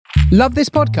Love this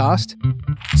podcast?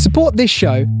 Support this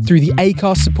show through the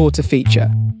Acast supporter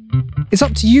feature. It's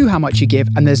up to you how much you give,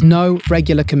 and there's no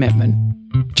regular commitment.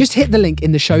 Just hit the link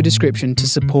in the show description to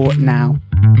support now.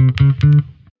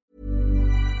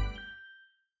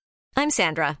 I'm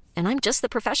Sandra, and I'm just the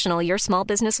professional your small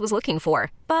business was looking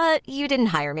for. But you didn't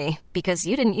hire me because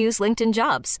you didn't use LinkedIn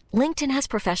Jobs. LinkedIn has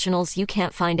professionals you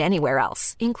can't find anywhere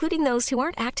else, including those who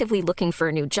aren't actively looking for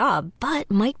a new job, but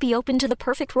might be open to the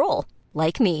perfect role,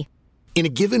 like me. In a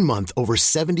given month, over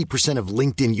 70% of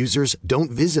LinkedIn users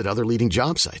don't visit other leading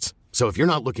job sites. So if you're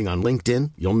not looking on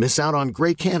LinkedIn, you'll miss out on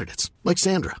great candidates like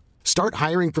Sandra. Start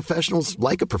hiring professionals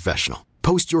like a professional.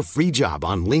 Post your free job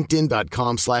on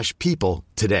linkedin.com/people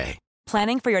today.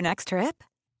 Planning for your next trip?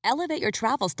 Elevate your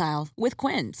travel style with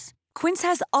Quince. Quince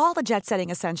has all the jet-setting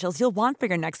essentials you'll want for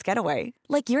your next getaway,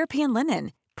 like European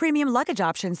linen, premium luggage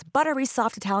options, buttery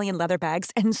soft Italian leather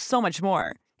bags, and so much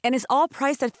more. And is all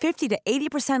priced at 50 to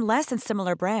 80% less than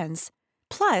similar brands.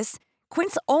 Plus,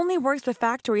 Quince only works with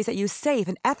factories that use safe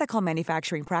and ethical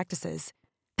manufacturing practices.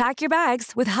 Pack your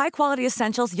bags with high-quality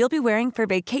essentials you'll be wearing for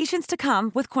vacations to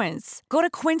come with Quince. Go to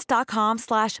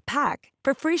quince.com/pack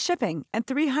for free shipping and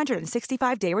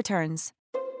 365-day returns.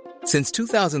 Since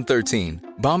 2013,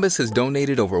 Bombas has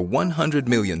donated over 100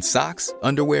 million socks,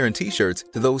 underwear, and T-shirts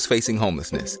to those facing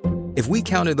homelessness. If we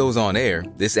counted those on air,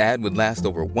 this ad would last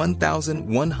over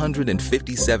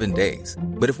 1,157 days.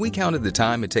 But if we counted the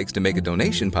time it takes to make a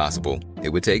donation possible, it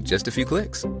would take just a few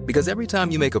clicks. Because every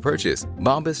time you make a purchase,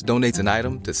 Bombas donates an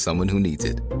item to someone who needs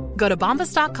it. Go to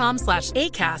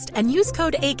bombas.com/ACAST and use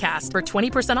code ACAST for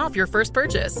 20% off your first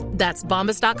purchase. That's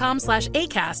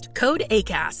bombas.com/ACAST, code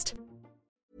ACAST.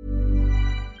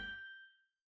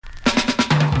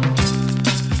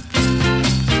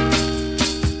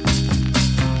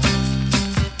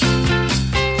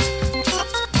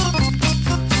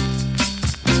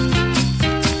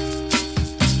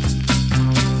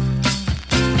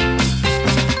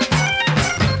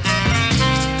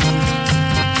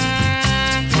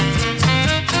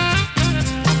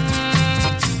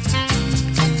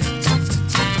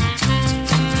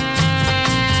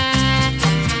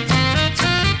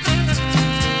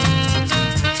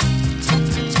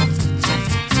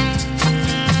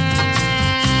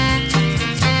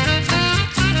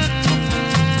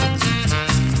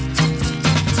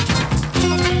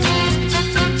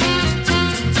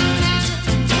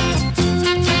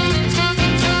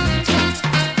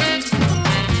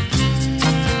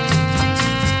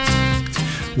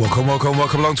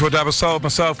 Welcome along to A Dab of Salt.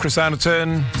 Myself, Chris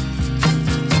Anderton.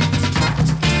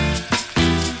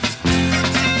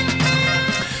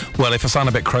 Well, if I sound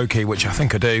a bit croaky, which I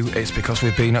think I do, it's because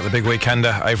we've been at the big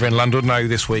weekender over in Llandudno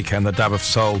this weekend, the Dab of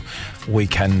Soul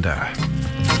weekender.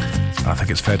 I think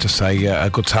it's fair to say a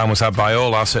good time was had by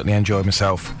all. I certainly enjoyed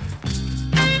myself.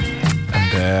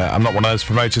 And I'm not one of those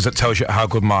promoters that tells you how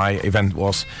good my event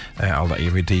was. I'll let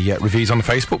you read the reviews on the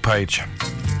Facebook page.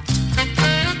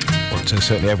 But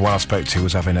certainly everyone I spoke to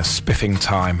was having a spiffing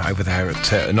time over there at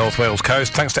the North Wales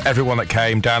coast. Thanks to everyone that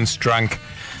came, danced, drank,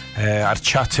 I'd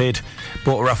chatted,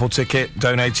 bought a raffle ticket,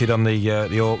 donated on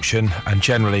the auction, and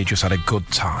generally just had a good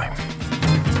time.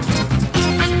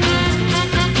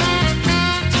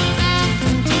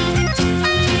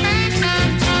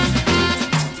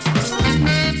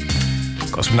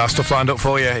 Got some nice stuff lined up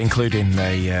for you, including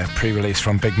a pre-release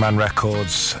from Big Man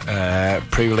Records,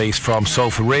 pre-release from Soul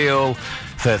for Real,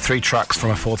 the 3 tracks from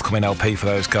a forthcoming LP for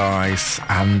those guys,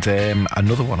 and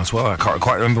another one as well. I can't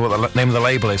quite remember what the name of the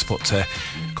label is, but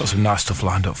got some nice stuff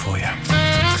lined up for you.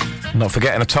 Not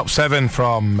forgetting a top 7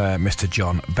 from Mr.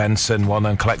 John Benson,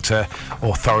 well-known collector,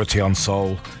 authority on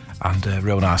soul, and a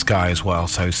real nice guy as well.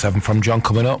 So 7 from John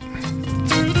coming up.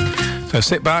 So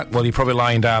sit back, well, you're probably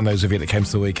lying down, those of you that came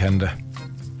to the weekender.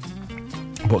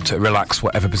 But relax,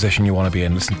 whatever position you want to be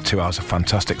in. Listen to 2 hours of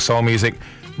fantastic soul music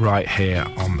right here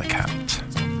on The Cat.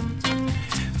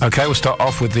 Okay, we'll start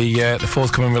off with the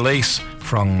forthcoming release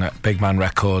from Big Man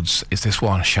Records. Is this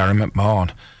one, Sharon McMahon,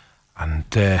 and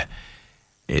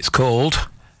it's called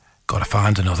Gotta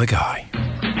Find Another Guy.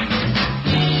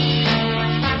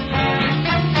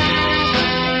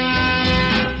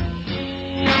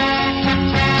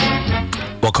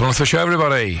 Welcome on to the show,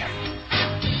 everybody.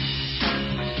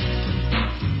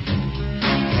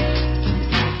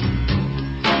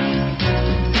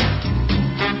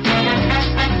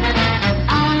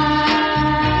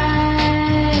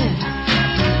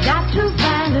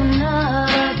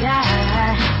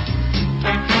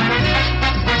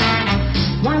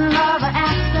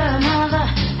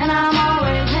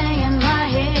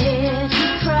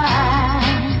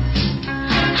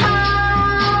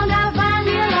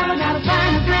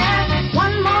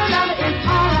 One more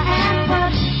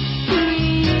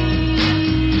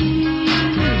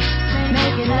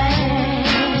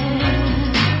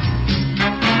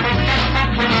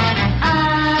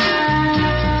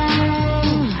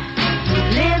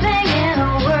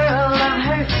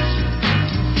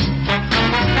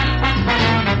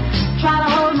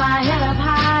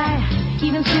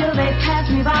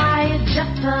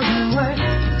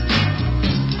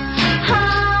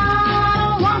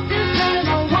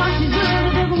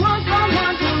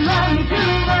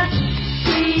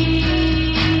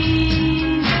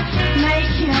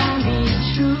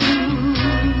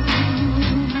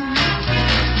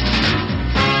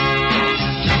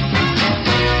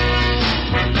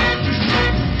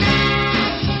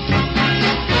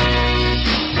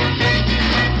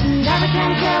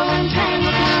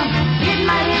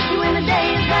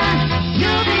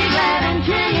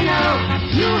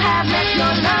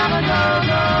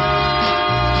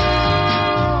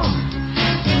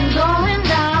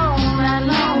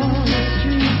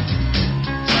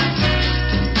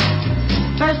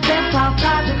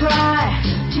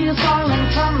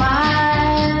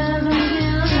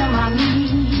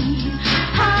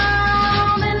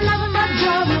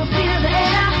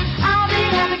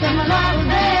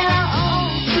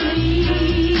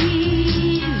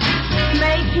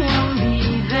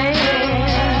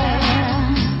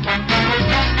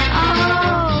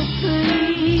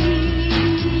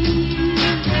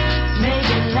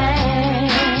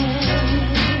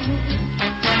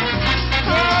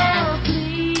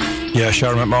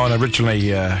Sharon McMahon,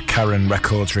 originally Karen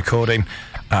Records recording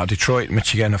out of Detroit,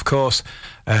 Michigan, of course,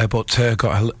 but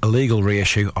got a legal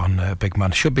reissue on Big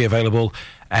Man. Should be available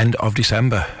end of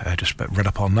December. Just read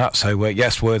up on that. So,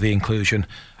 yes, worthy inclusion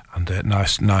and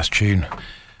nice tune.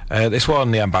 This one,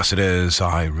 The Ambassadors,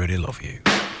 I Really Love You.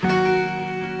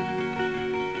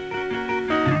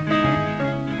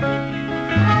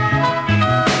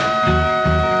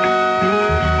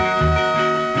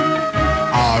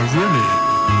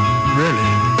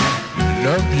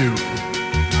 Love you.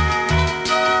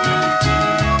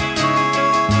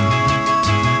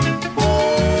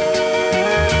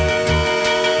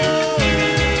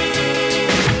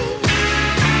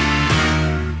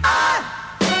 I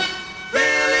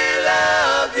really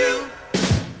love you.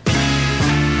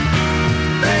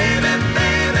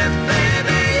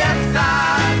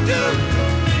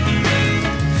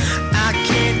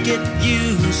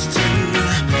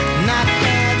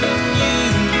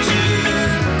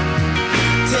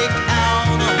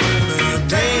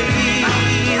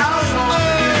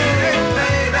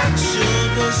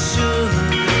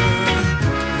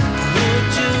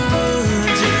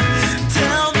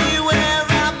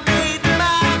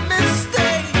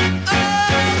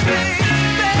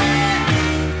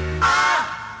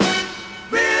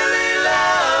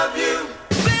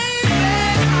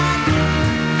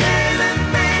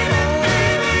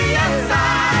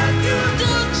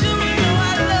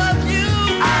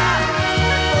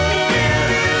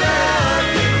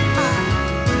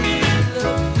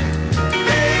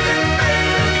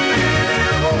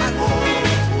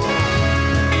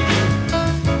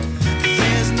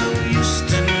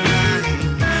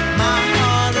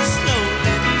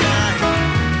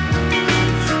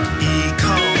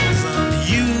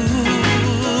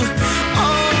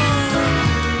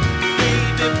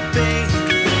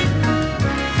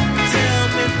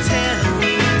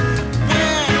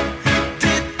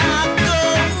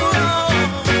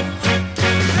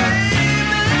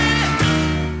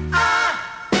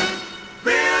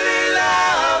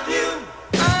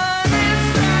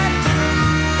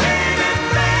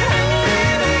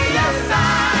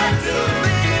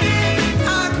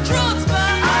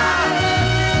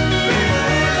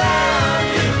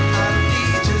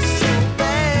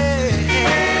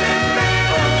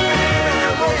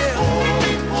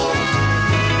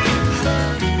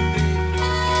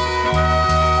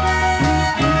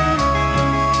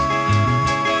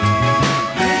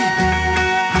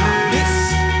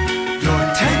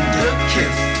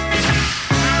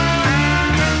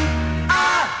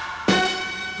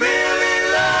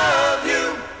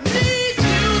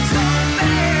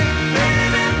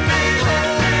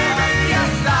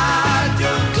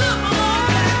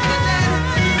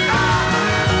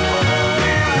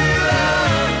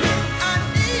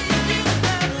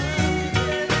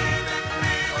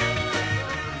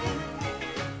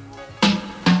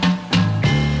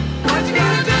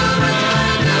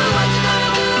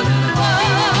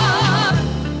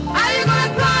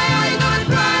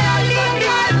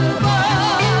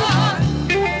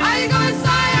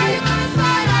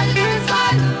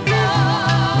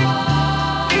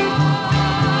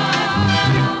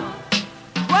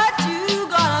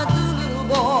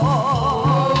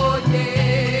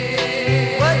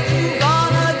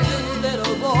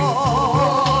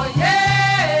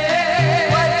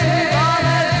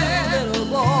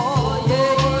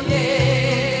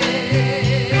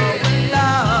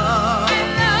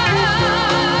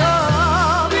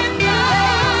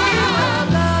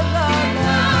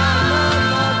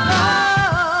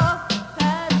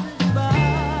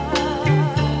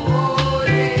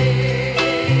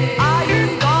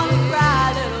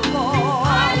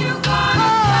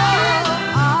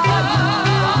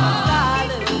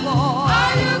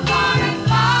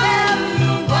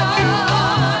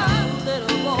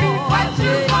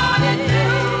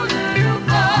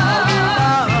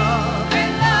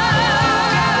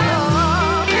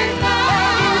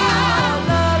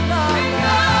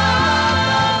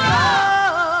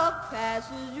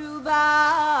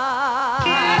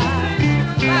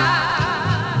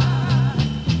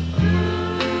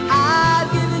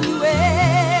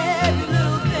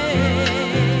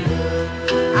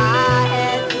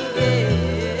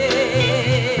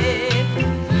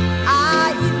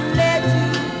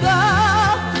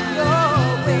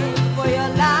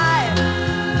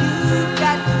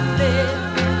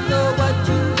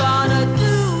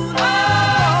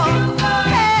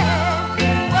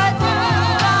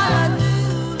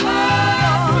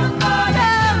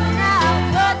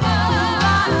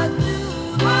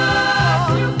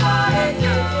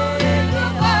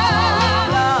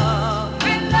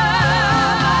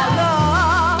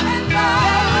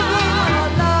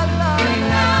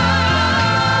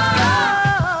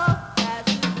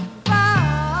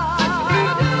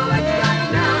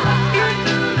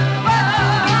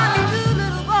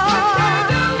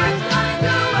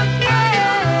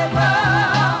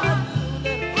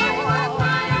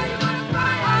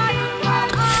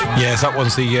 Yes, that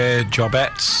one's the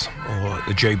Jobettes, or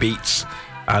the Joe Beats.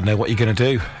 And what you're going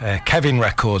to do? Kevin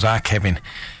Records, our Kevin.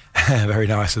 Very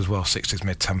nice as well, 60s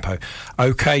mid-tempo.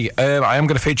 OK, I am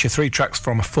going to feature 3 tracks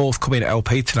from a forthcoming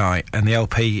LP tonight, and the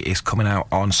LP is coming out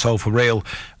on Soul for Real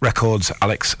Records,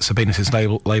 Alex Sabinas'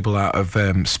 label out of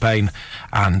Spain,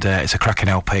 and it's a cracking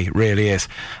LP, it really is.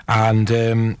 And,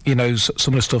 you know,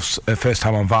 some of the stuff's first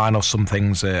time on vinyl, some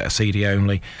things are CD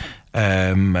only.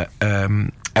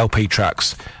 LP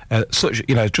tracks, such,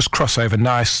 you know, just crossover,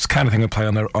 nice kind of thing we play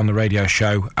on the radio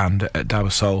show and at Dabba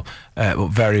Soul, but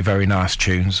very, very nice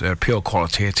tunes, pure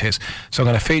quality it is. So I'm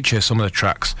going to feature some of the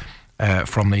tracks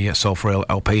from the Soul for Real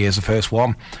LP. Here's the first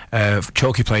one.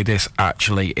 Chalky played this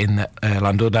actually in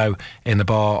Landudno in the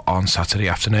bar on Saturday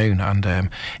afternoon, and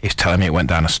he's telling me it went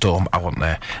down a storm. I wasn't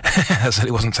there. I said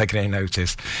he wasn't taking any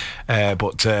notice.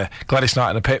 But Gladys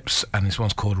Knight and the Pips, and this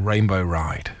one's called Rainbow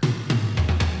Ride.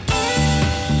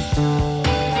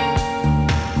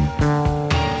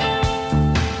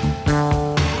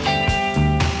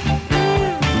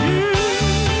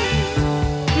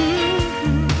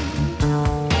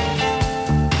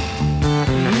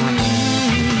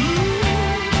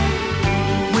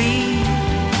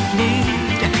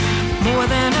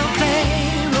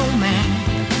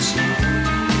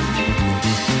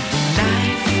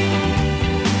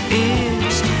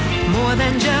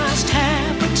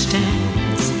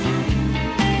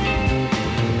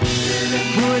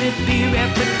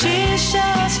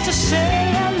 Repetitious to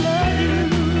say I love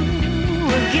you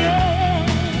again,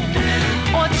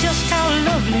 or just how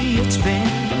lovely it's been,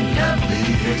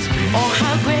 or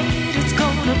how great it's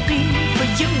gonna be for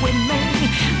you and me,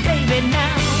 baby.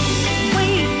 Now we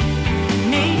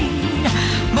need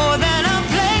more than a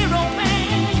play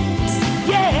romance,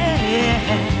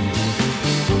 yeah.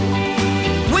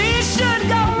 We should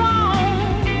go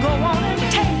on and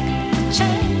take the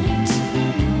chance.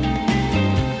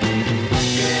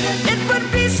 It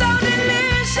would be so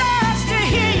delicious to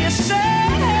hear you say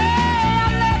I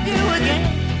love you again.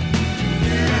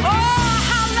 Oh,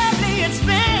 how lovely it's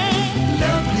been.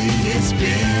 Lovely it's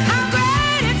been. How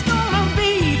great it's gonna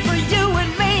be for you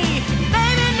and me.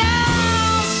 Baby,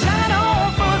 now shine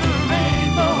on for the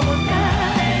rainbow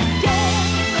night.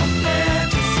 Yeah, no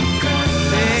fantasy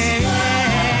colors. Yeah.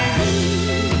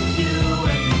 You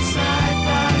and me side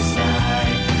by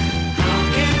side. How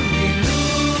can we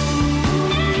lose?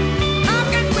 How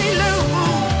can we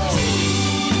lose?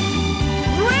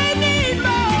 We need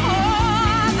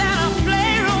more than a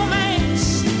play romance.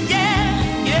 Yeah,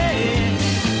 yeah.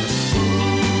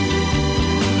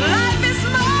 Life is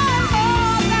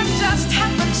more than just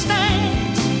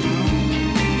happenstance.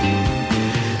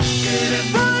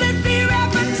 Would it be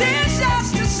repetitious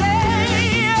to say I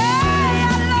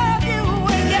love you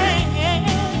again?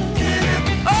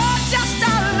 Oh, just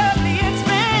how lovely it's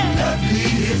been.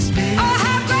 Oh,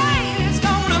 how great it's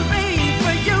gonna be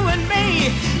for you and me.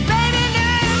 Baby,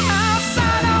 now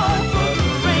sign on for the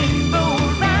rainbow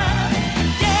ride.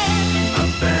 Yeah, a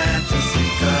fantasy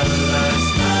colors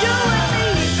night. You and me,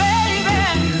 baby.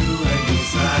 You and me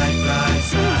side by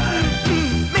side.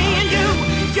 Me and you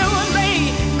and me.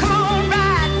 Come on,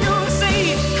 ride, you'll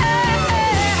see. Hey,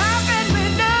 hey, how can we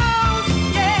lose?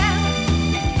 Yeah,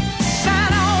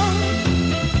 shine on.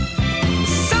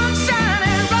 Sunshine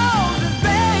and roses,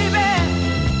 baby.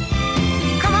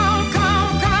 Come on, come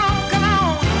on, come on, come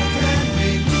on. How can we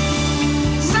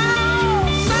lose?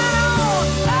 Shine on.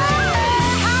 Hey,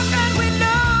 how can we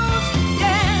lose?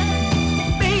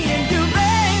 Yeah, me and you,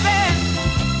 baby.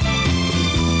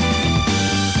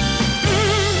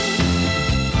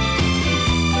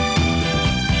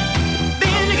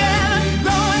 Being together,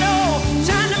 growing old,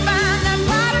 trying to find that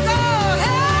pot of gold.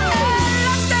 Hey,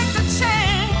 let's take the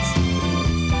chance.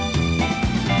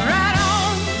 Right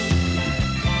on.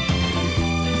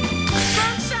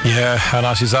 Yeah, how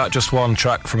nice is that? Just one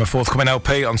track from a forthcoming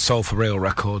LP on Soul for Real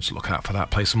Records. Look out for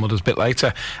that. Play some others a bit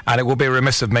later. And it will be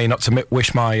remiss of me not to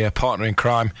wish my partner in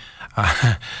crime,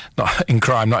 not in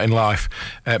crime, not in life,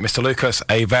 Mr. Lucas,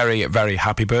 a very, very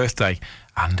happy birthday.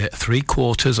 And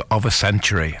 3/4 of a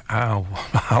century. How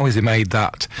has he made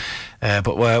that?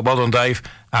 But well done, Dave.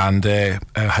 And I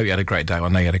hope you had a great day. Well, I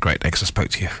know you had a great day because I spoke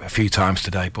to you a few times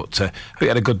today. But hope you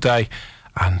had a good day.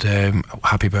 And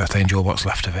happy birthday. Enjoy what's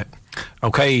left of it.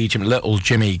 OK, little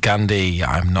Jimmy Gandy,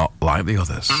 I'm not like the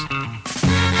others. Oh,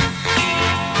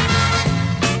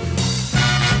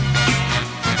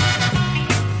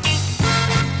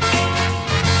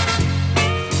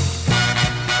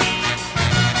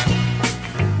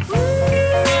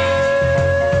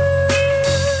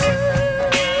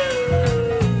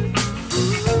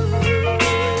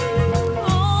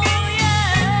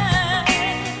 yeah.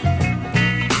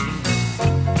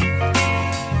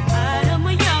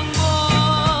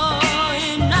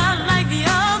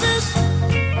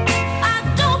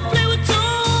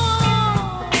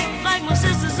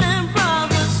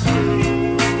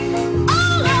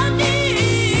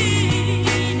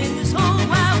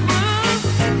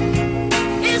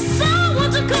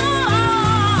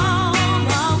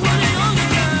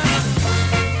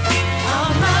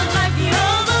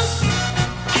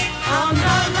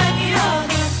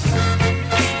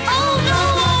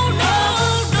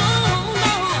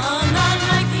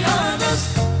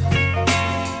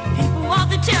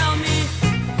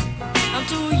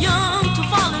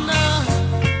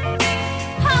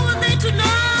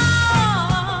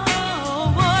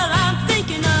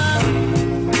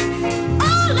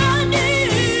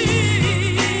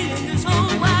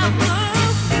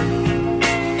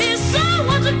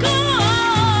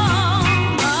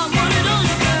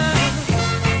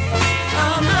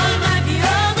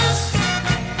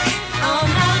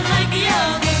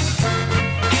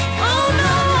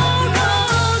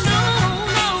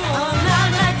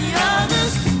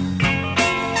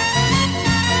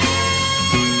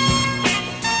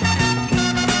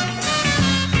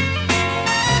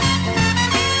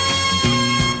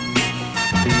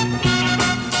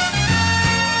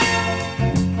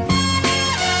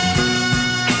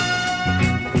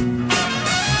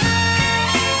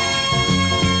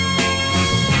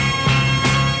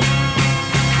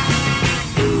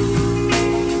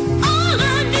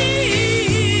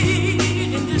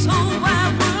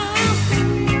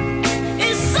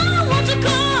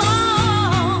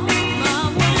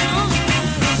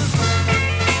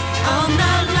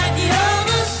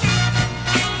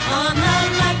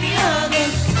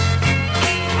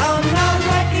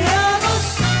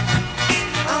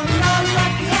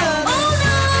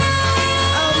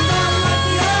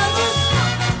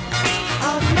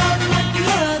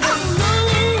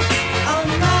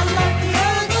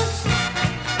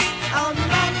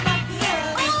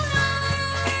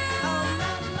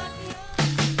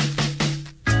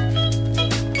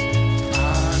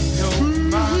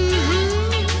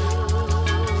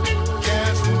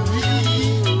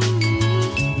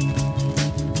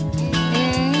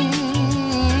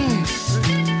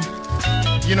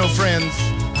 You know, friends,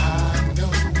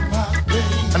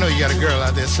 I know you got a girl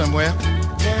out there somewhere.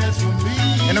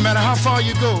 And no matter how far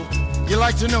you go, you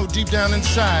like to know deep down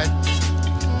inside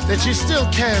that she still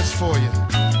cares for you.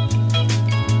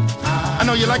 I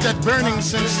know you like that burning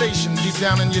sensation deep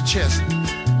down in your chest,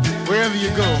 wherever you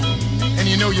go, and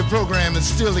you know your program is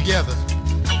still together.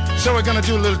 So we're gonna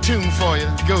do a little tune for you.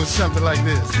 It goes something like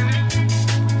this.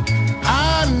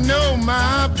 I know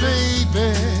my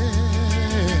baby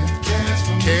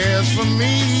cares for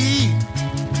me.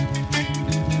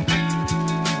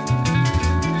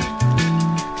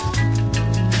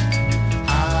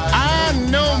 I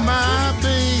know my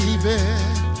baby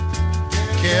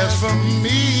cares for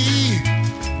me.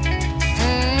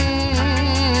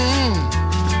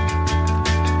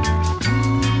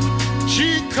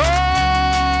 She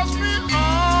calls me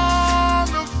on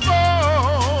the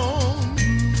phone,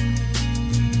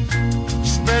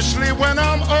 especially when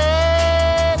I'm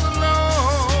all alone.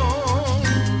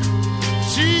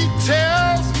 She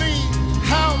tells me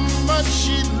how much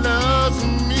she loves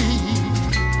me,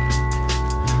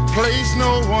 place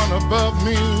no one above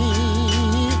me.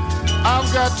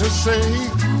 I've got to say,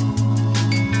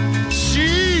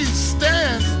 she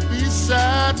stands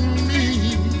beside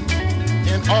me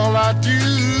in all I do.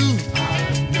 I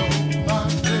know my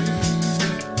baby.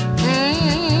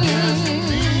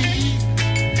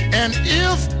 And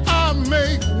if I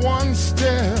make one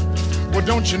step, well,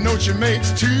 don't you know she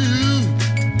makes two?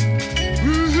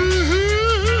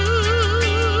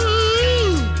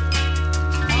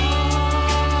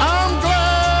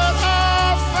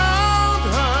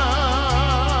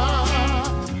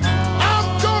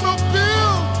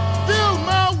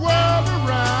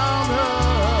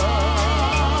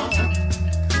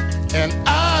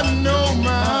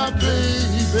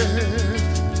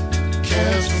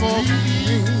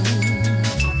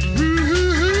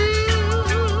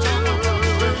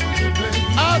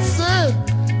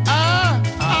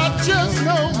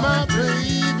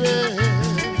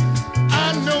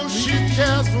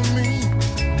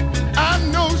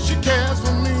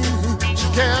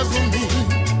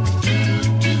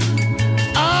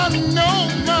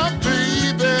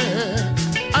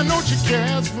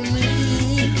 Cares for me.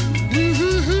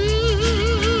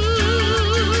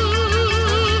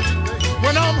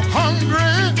 When I'm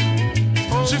hungry,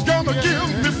 she's gonna give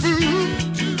me food.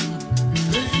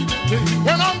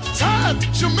 When I'm tired,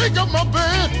 she'll make up my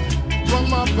bed, run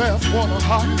my bath water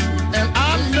hot, and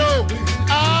I know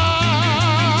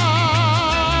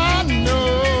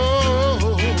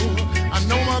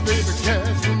my baby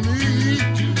cares for me.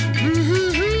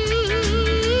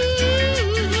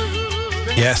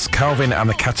 Yes, Calvin and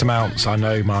the Catamounts, I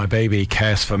know my baby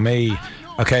cares for me.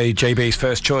 Okay, JB's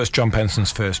first choice, John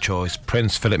Penson's first choice,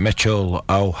 Prince Philip Mitchell,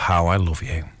 Oh How I Love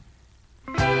You.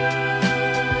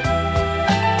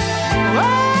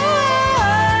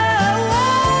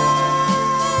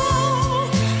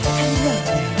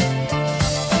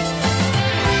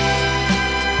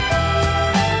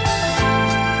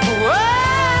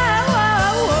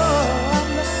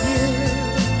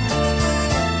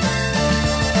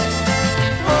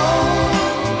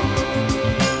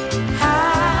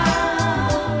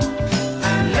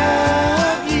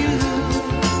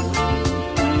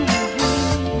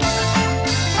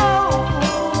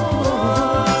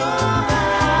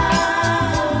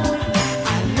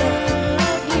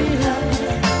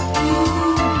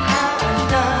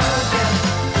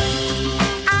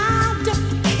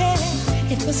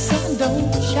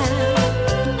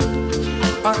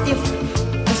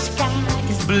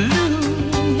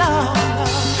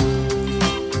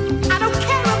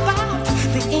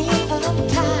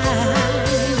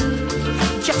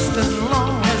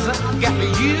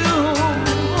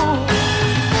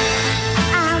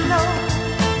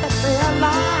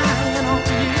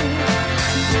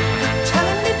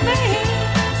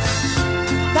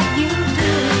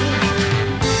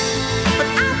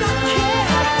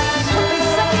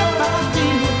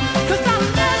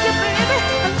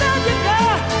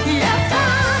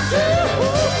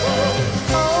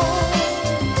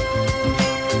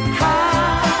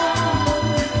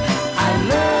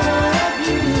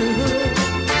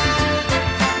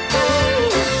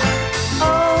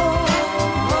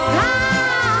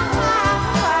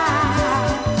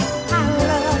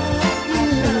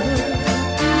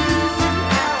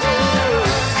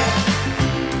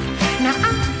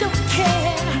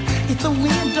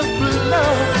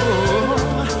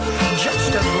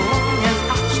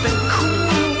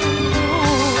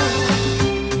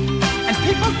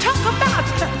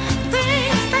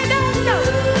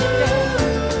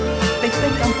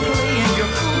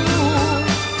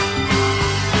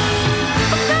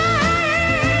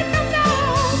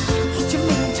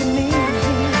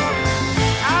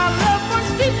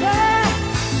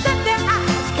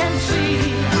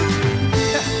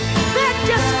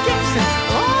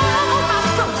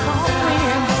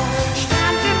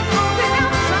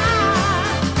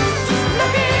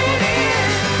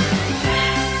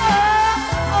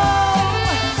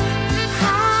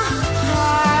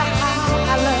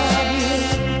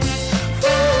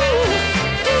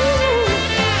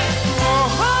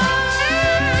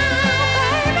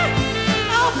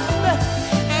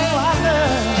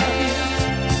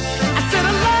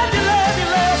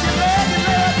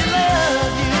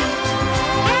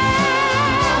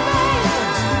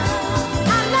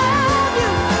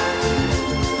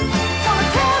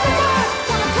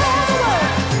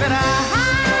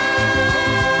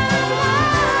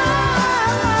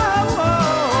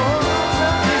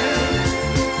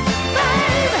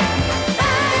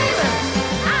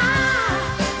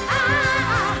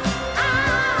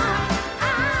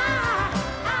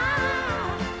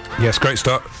 Yes, great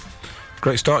start.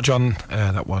 Great start, John.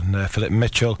 That one, Philip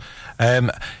Mitchell.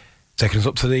 Taking us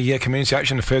up to the community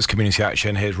action, the first community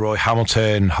action. Here's Roy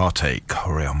Hamilton, Heartache,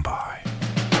 Hurry On By.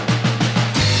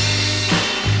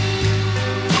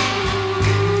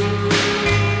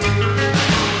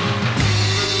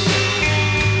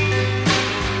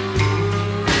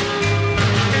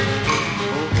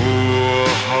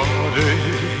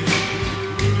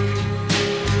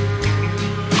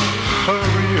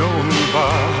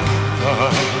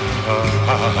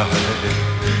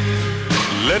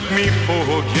 Let me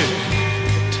forget.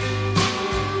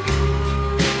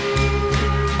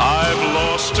 I've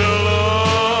lost a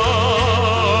love.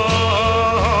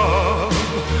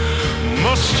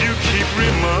 Must you keep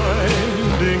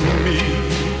reminding me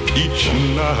each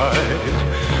night?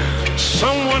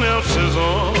 Someone else's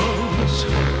arms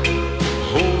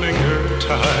holding her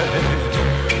tight.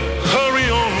 Hurry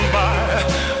on by,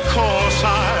 'cause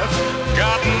I've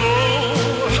got no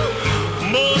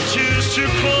more tears to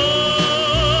cry.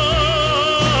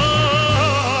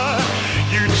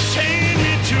 You chain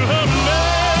me to her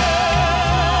memory.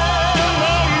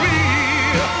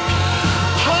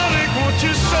 Heartache, won't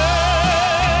you set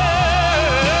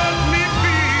me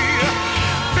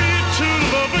free to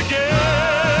love again?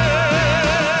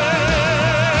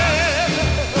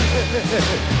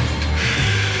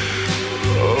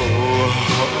 Oh,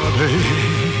 heartache,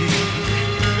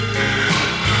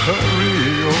 hurry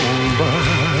on by.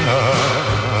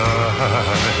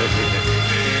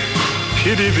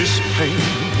 Pity this pain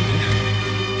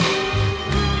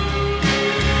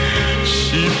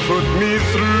she put me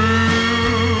through,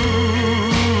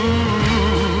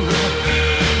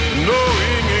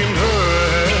 knowing in her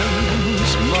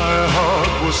hands my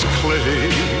heart was clay.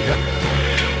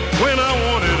 When I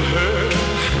wanted her,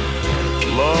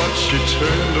 Lord, she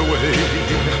turned away.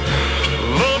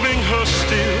 Loving her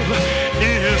still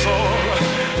is all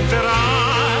that I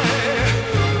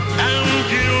am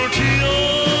guilty of.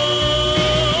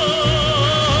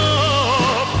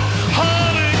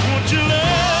 Heartache, won't you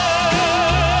let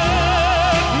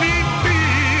me be?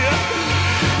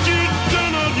 You've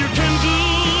done all you can do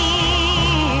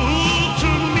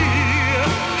to me.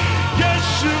 Yes,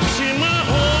 you've seen my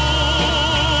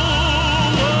whole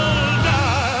world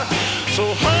die. So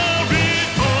hurry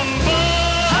on by.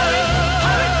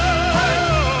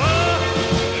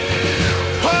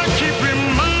 Why keep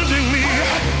reminding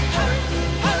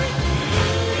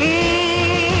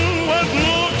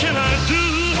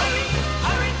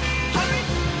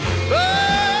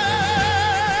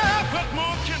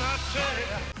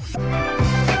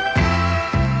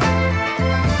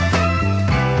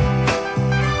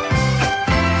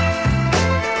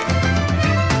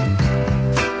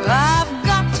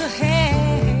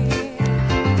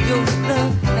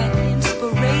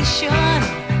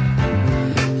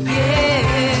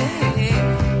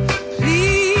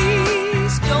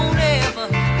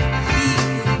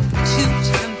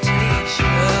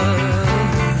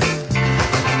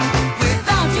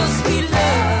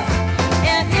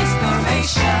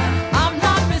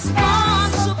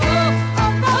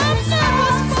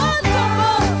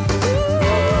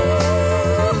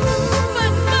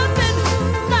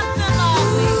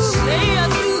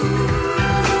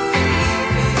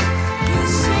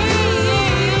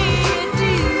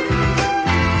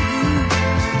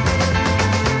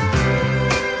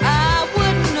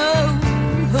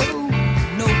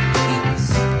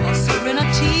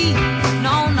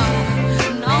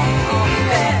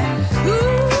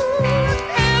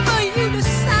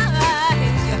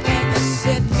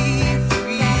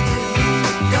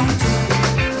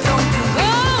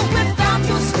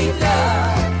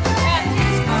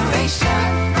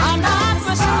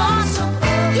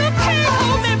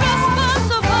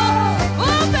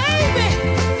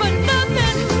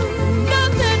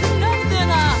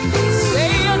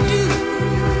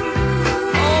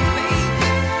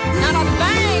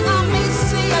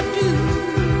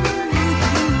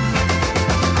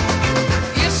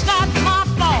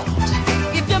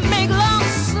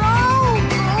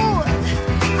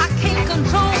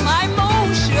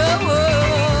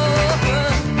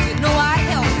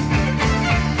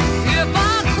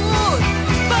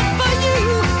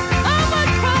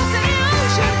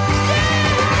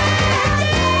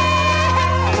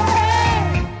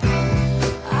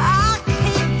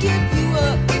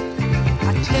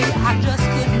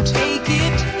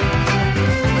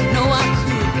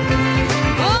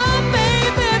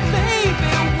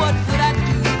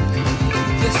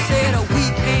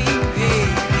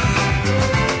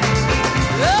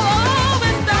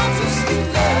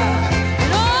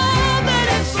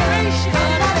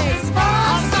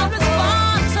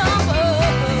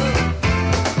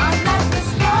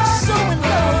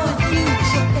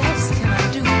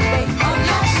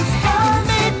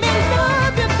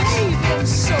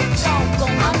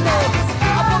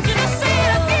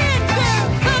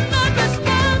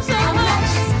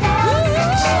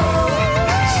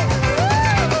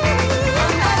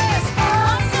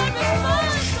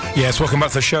Yes, welcome back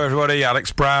to the show, everybody.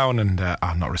 Alex Brown and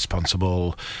I'm Not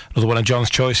Responsible. Another one of John's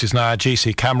choices now,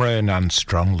 GC Cameron and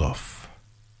Strong Love.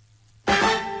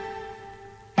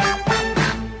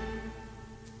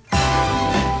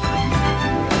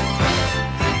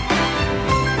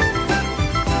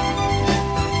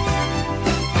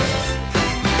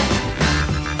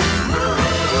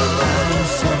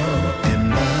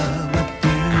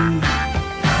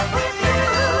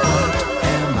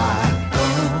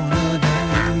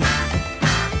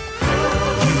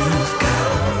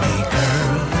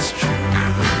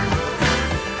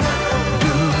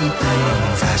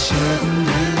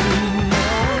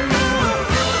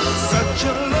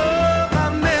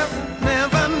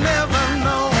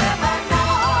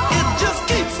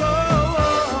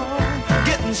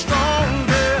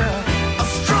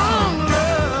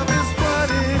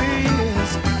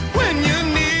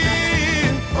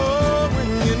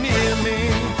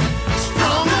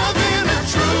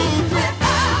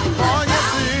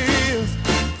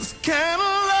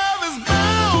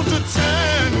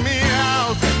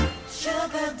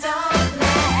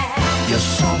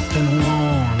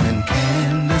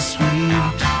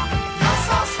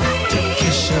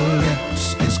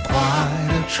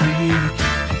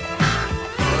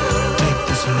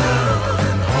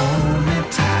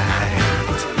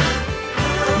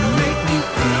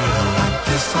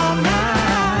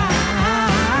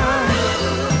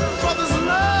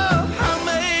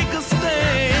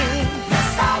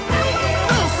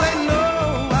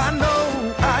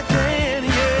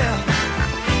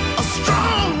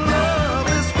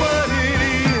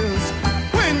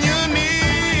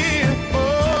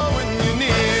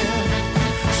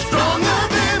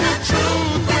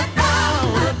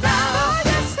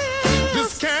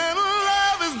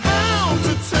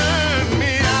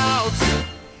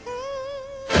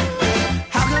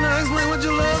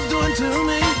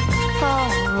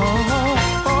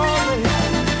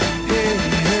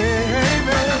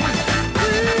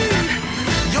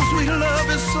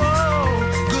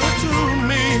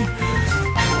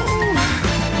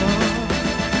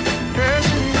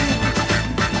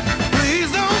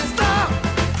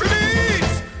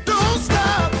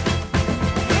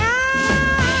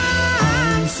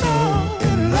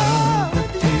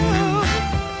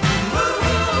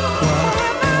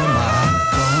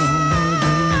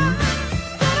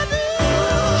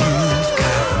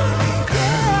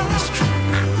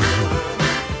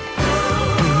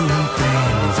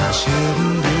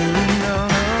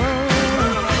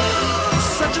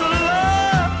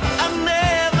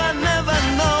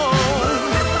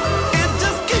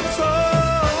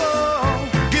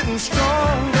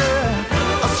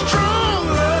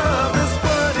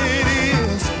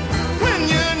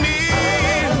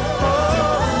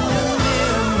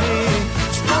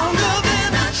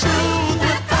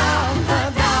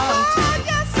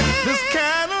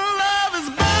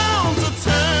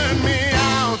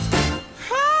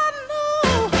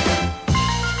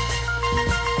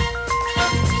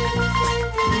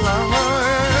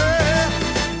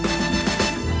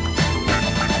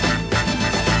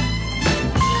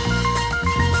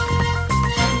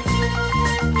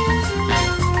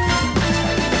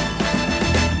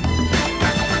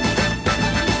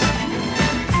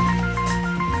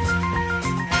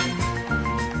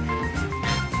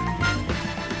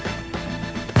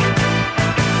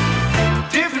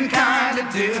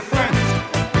 different.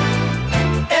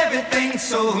 Everything's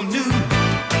so new.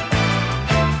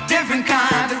 Different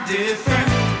kind of different.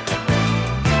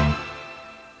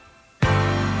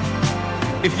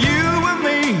 If you were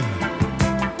me,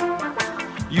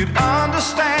 you'd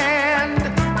understand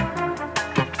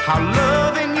how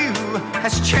loving you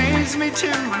has changed me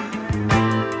to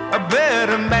a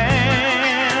better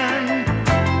man.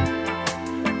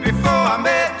 Before I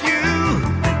met you,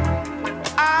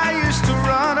 I used to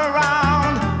run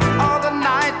around all the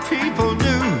night people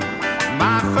knew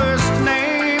my first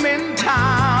name in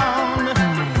town.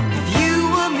 If you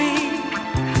were me,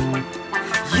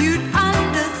 you'd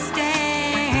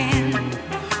understand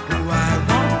why I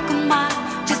walk a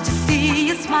mile just to see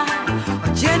you smile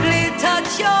or gently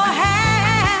touch your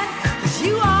hand. 'Cause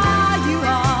you are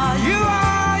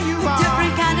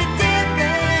different kind of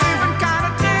different kind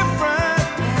of different.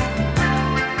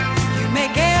 You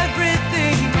make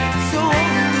everything so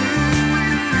new,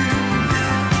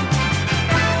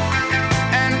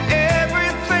 And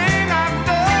everything I've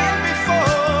done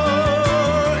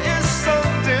before is so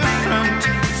different,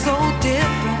 so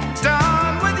different.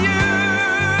 done with you.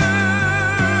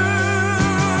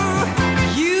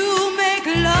 You make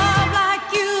love like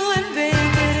you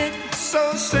invented it, So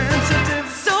sensitive,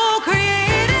 so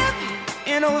creative.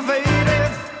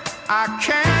 innovative, I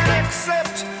can't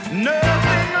accept nothing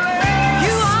less.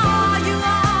 You are, you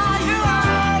are, you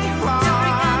are, you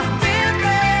are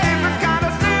different kind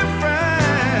of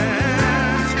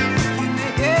difference. You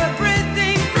make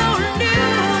everything so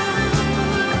new.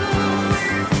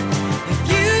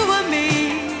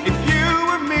 If you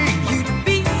were me, you'd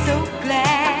be so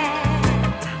glad.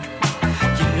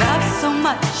 You love so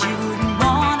much you wouldn't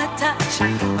wanna touch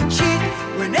or cheat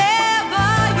whenever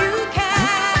you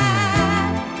can.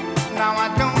 Now I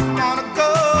don't wanna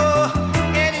go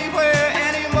anywhere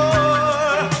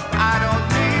anymore. I don't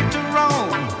need to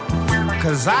roam,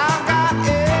 'cause I've got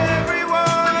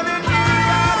everyone in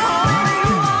here at home.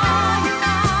 You are, you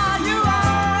are, you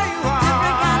are, you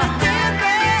are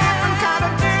different kind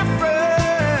of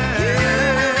different.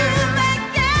 You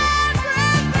make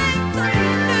everything so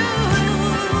new.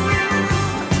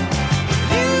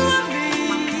 You and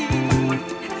me,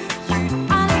 you'd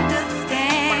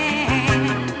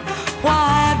understand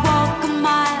why I'd walk a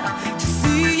mile to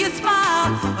see you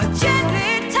smile or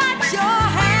gently touch your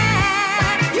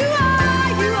hand. You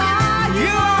are, you are,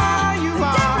 you are, you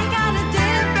are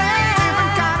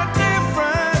different kind of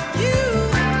different. You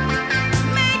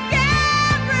make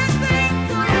everything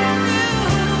so new.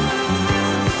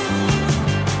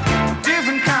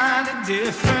 Different kind of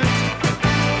different.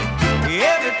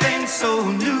 Everything's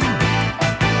so new.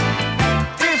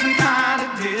 Different kind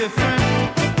of different.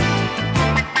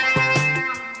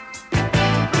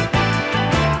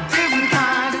 Different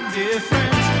kind of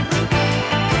different.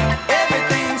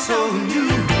 Everything's so new.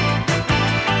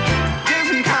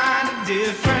 Different kind of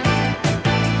different.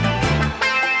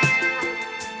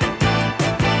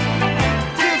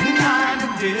 Different kind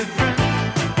of different.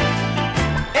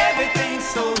 Everything's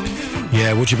so new.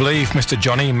 Yeah, would you believe Mr.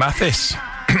 Johnny Mathis?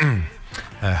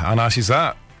 How nice is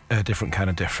that? Different kind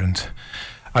of different.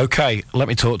 Okay, let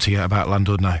me talk to you about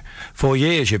Llandudno. For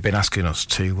years, you've been asking us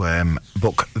to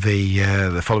book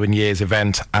the following year's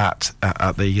event at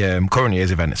the current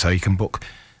year's event, so you can book.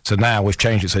 So now we've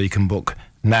changed it so you can book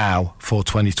now for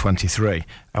 2023,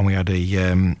 and we had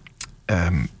a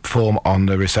form on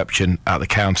the reception at the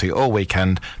county all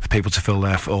weekend for people to fill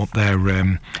their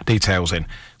details in.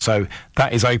 So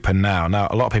that is open now. Now,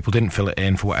 a lot of people didn't fill it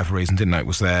in for whatever reason, didn't know it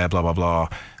was there, blah, blah, blah,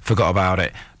 forgot about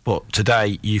it. But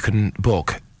today you can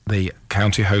book the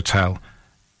county hotel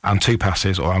and 2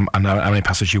 passes, or how many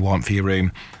passes you want for your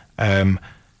room,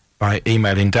 by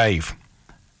emailing Dave.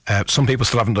 Some people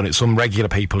still haven't done it. Some regular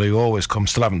people who always come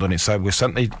still haven't done it. So we've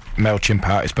sent the MailChimp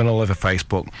out. It's been all over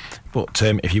Facebook. But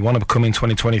if you want to come in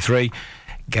 2023,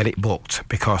 get it booked.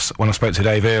 Because when I spoke to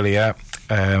Dave earlier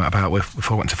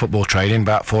before I went to football training,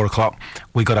 about 4 o'clock,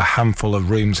 we got a handful of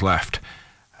rooms left.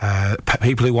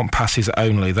 People who want passes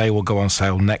only, they will go on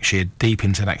sale next year, deep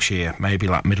into next year, maybe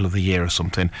like middle of the year or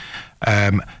something.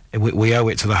 We owe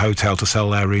it to the hotel to sell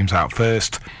their rooms out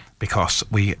first, because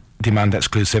we demand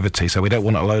exclusivity. So we don't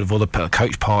want a load of other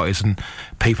coach parties and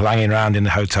people hanging around in the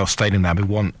hotel staying there. We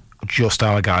want just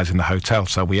our guys in the hotel.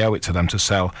 So we owe it to them to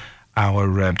sell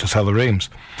the rooms.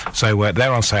 So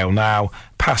they're on sale now.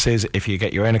 Passes, if you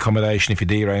get your own accommodation, if you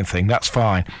do your own thing, that's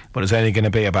fine. But there's only going to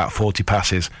be about 40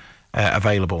 passes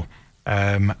available.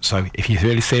 So if you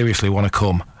really seriously want to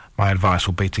come, my advice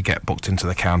would be to get booked into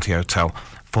the county hotel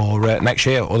for next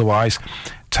year. Otherwise,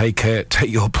 take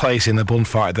your place in the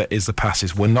bun-fight that is the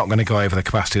passes. We're not going to go over the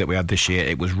capacity that we had this year.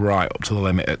 It was right up to the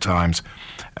limit at times.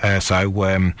 It's right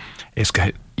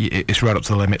up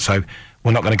to the limit. So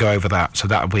we're not going to go over that. So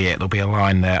that'll be it. There'll be a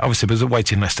line there. Obviously, there's a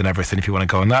waiting list and everything. If you want to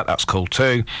go on that, that's cool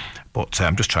too. But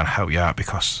I'm just trying to help you out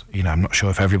because, I'm not sure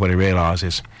if everybody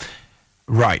realises.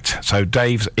 Right, so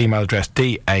Dave's email address,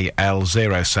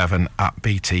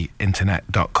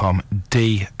 dal07@btinternet.com,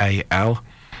 DAL,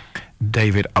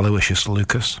 David Aloysius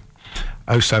Lucas,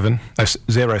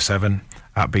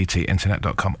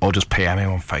 07@btinternet.com, or just PM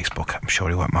him on Facebook. I'm sure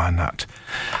he won't mind that.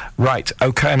 Right,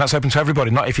 okay, and that's open to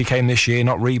everybody, not if you came this year,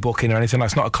 not rebooking or anything.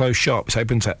 That's not a closed shop. It's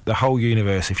open to the whole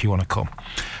universe if you want to come.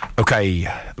 Okay,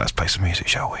 let's play some music,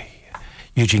 shall we?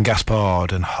 Eugene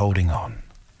Gaspard and Holding On.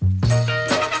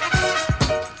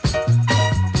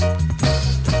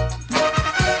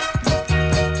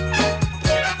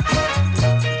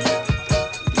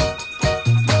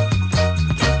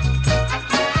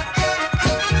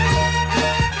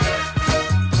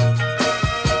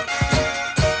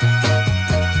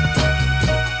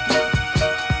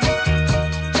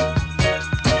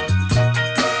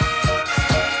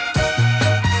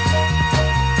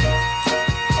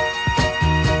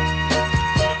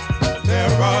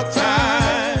 There are times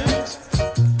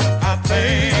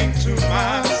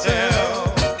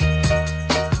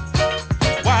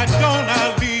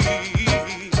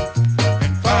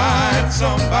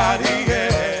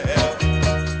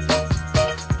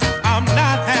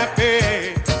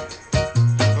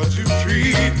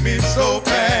me so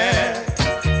bad.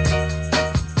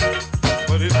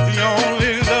 But it's the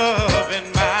only love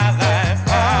in my life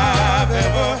I've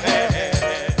ever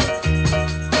had.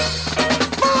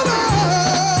 My love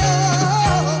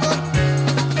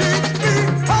keeps me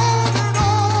holding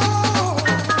on.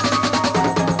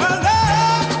 My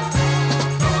love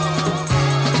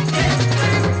keeps me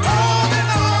holding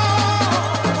on.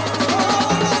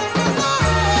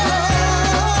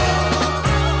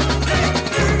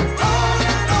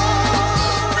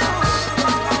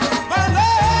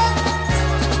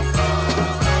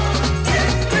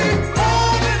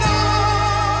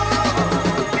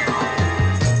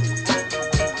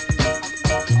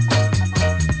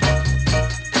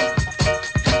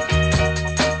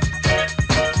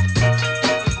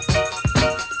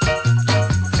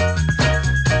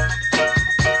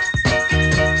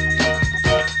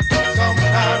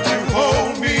 Sometimes you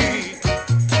hold me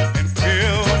and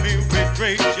fill me with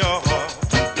great joy,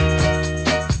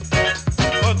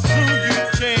 but soon you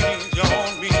change on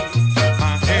me,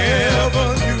 my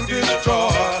heaven you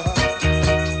destroy.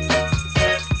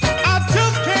 I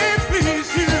just can't please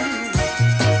you,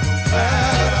 no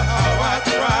matter how I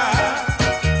try.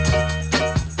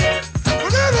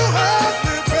 But it'll hurt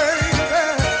me, baby,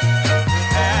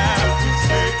 after we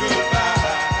say goodbye.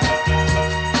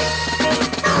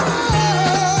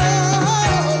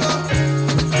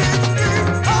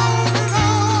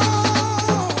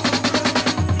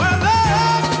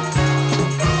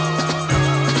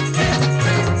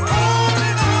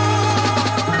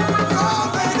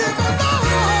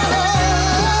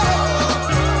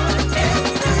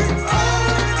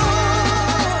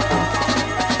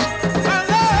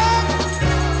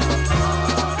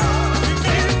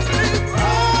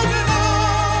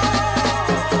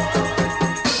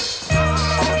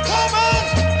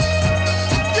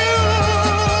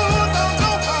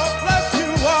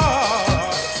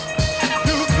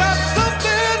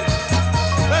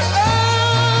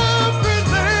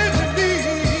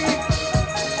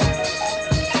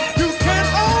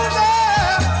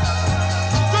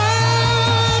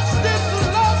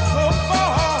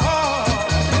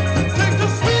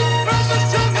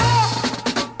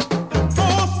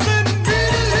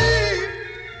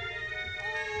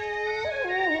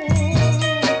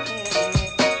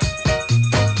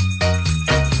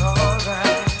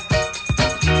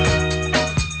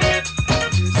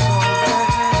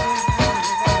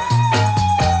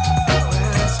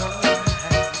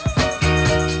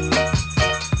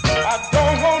 I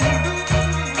don't want to lose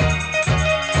you,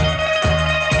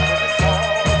 but it's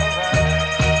all right.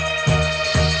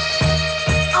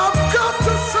 I've got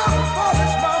to settle for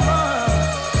this, mama.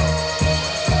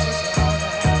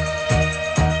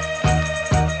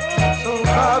 So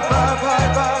bye, bye, bye,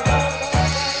 bye, bye.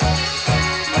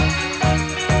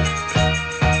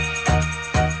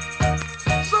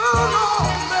 So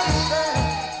long, baby.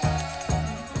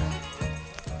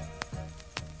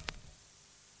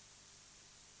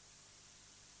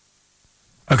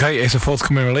 Okay, it's a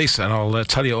forthcoming release, and I'll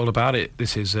tell you all about it.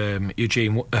 This is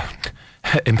Eugene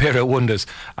Imperial Wonders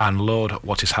and Lord,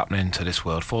 What Is Happening to This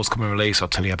World. Forthcoming release, I'll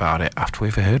tell you about it after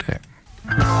we've heard it.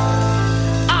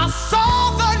 I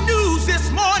saw the news this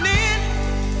morning.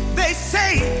 They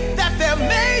say that there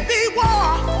may be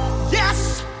war.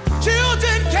 Yes,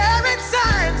 children carrying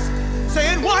signs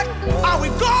saying, what are we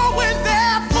going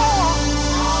there for?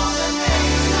 All the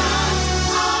nations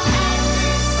are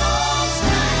acting so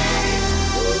strange.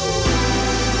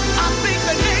 I think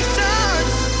the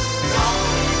nations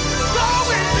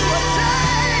going through a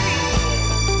change.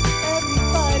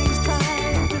 Everybody's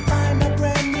trying to find a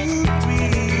brand new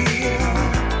thrill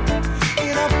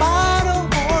in a bottle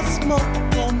or smoke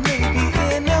or maybe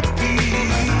in a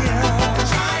pill.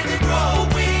 Trying to grow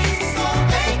wings so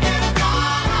they can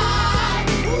fly.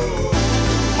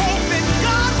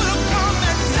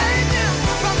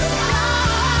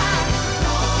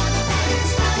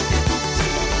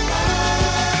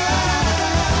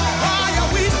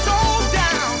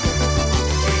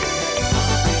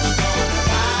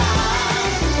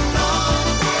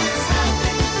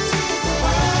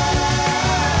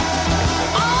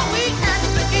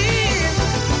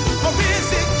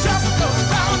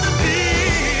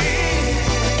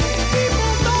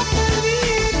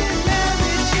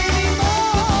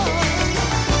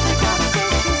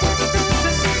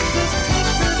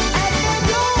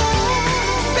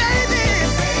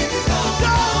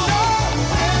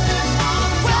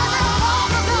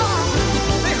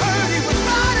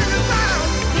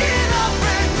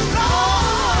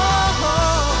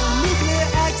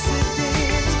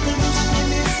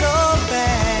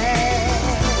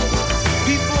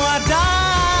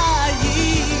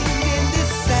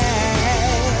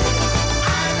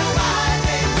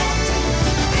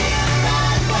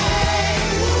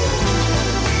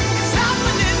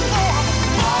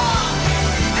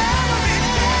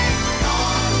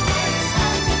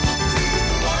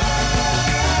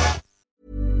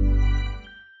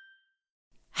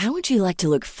 How would you like to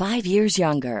look 5 years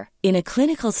younger? In a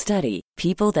clinical study,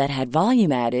 people that had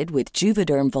volume added with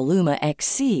Juvederm Voluma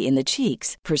XC in the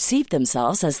cheeks perceived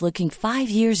themselves as looking 5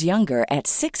 years younger at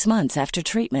 6 months after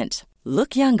treatment.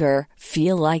 Look younger,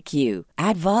 feel like you.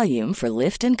 Add volume for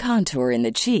lift and contour in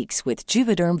the cheeks with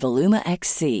Juvederm Voluma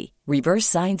XC. Reverse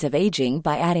signs of aging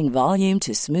by adding volume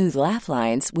to smooth laugh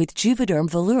lines with Juvederm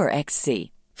Volure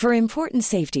XC. For important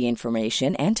safety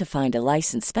information and to find a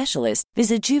licensed specialist,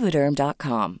 visit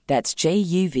Juvederm.com. That's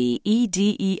JUVEDERM.com.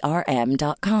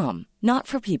 Not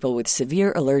for people with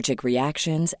severe allergic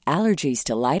reactions, allergies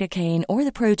to lidocaine, or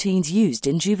the proteins used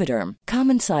in Juvederm.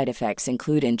 Common side effects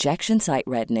include injection site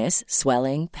redness,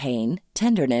 swelling, pain,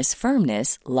 tenderness,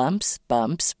 firmness, lumps,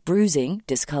 bumps, bruising,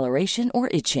 discoloration, or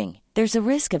itching. There's a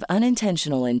risk of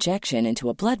unintentional injection into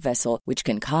a blood vessel, which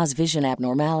can cause vision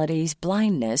abnormalities,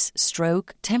 blindness,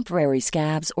 stroke, temporary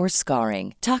scabs, or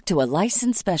scarring. Talk to a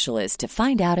licensed specialist to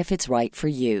find out if it's right for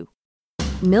you.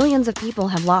 Millions of people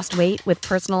have lost weight with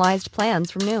personalized plans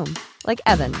from Noom. Like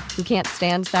Evan, who can't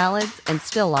stand salads and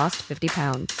still lost 50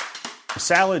 pounds.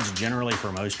 Salads generally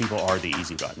for most people are the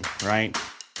easy button, right?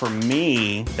 For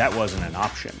me, that wasn't an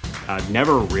option. I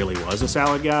never really was a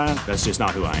salad guy. That's just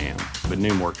not who I am. But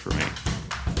Noom worked for me.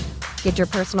 Get your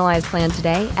personalized plan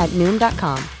today at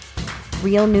Noom.com.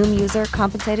 Real Noom user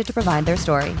compensated to provide their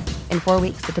story. In 4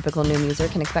 weeks, the typical Noom user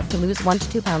can expect to lose 1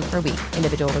 to 2 pounds per week.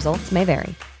 Individual results may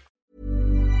vary.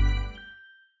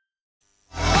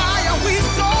 Why are we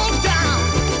so down?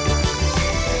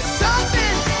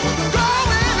 Something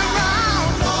going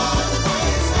around.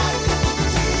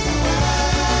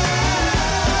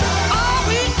 Are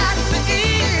we at the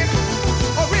end,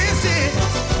 or is it?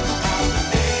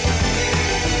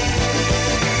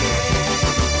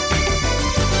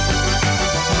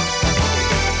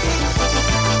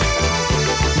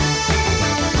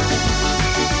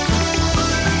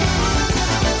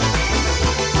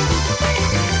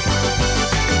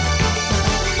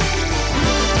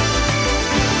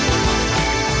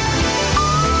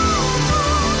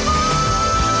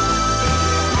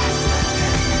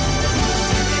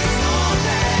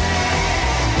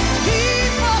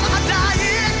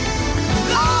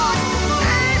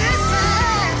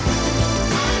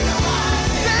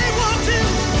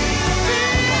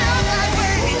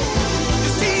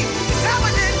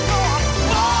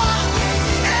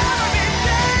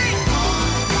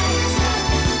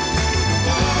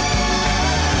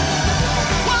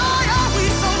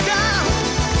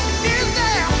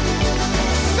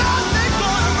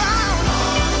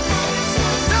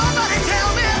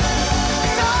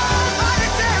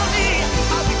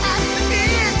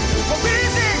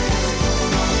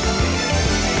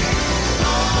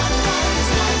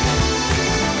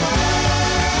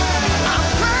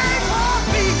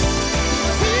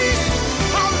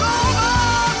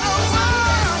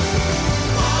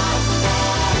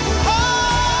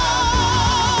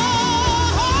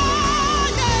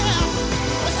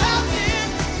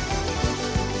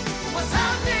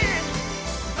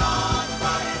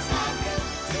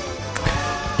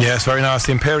 Yes, very nice.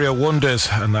 The Imperial Wonders,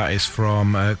 and that is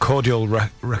from Cordial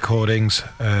Recordings.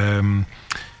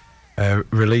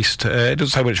 Released, it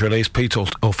doesn't say when it's released. Pete will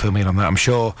fill me in on that, I'm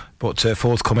sure. But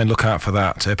forthcoming, look out for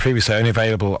that. Previously only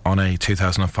available on a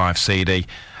 2005 CD.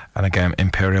 And again,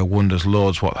 Imperial Wonders,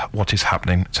 Lords, what is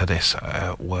happening to this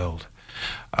world?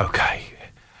 Okay.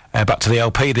 Back to the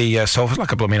LP, the Soul for,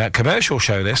 like a blooming commercial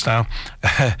show this now.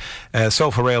 Soul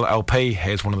for Real LP,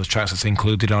 here's one of the tracks that's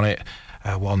included on it.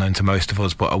 Well known to most of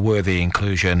us, but a worthy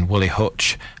inclusion. Wooly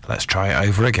Hutch, Let's Try It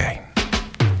Over Again.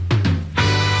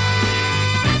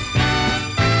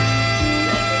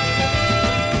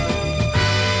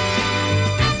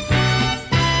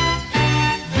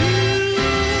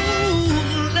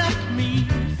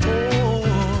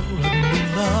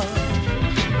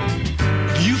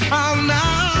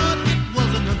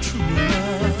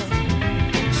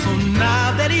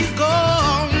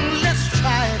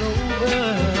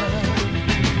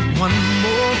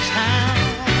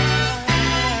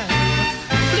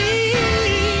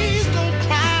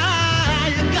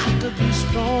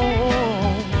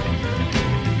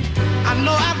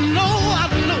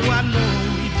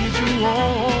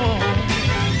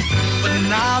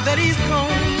 That he's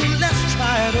gone, let's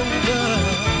try it over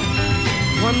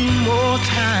one more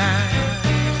time.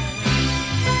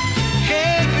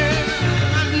 Hey girl,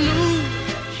 I knew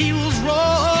he was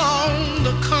wrong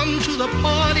to come to the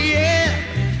party, yeah,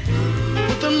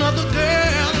 with another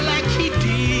girl like he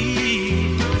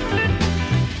did.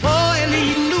 Oh, and he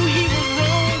knew he was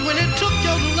wrong when he took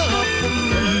your love from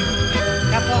me.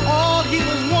 After all, he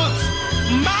was once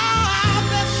my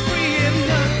best friend.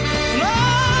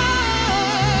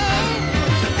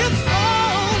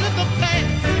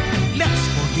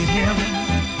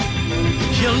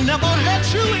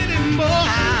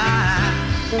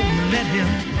 him.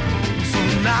 So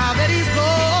now that he's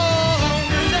gone,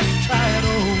 let's try it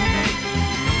over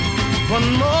one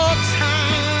more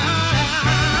time.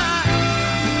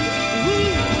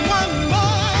 Ooh, one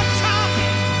more time.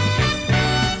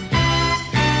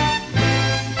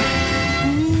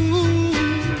 Ooh,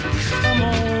 come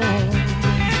on.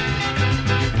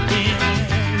 Yeah.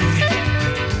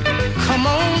 Come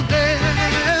on,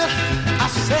 girl. I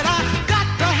said I got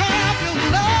to have your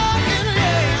loving,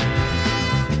 yeah.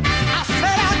 I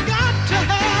said I got to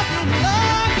have your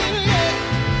loving, yeah.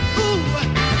 Ooh,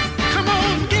 come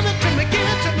on, give it to me,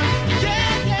 yeah,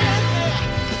 yeah, yeah.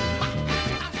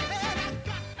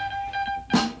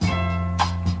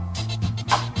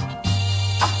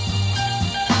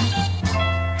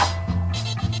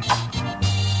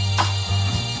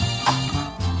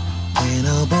 When a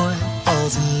boy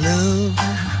falls in love,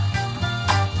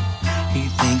 he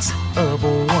thinks of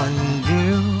one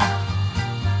girl.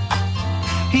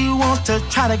 He wants to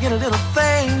try to get a little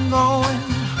thing going.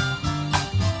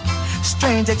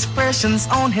 Strange expressions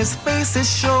on his face is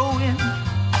showing.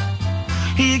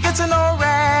 He gets an old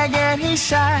rag and he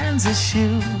shines his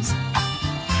shoes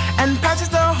and patches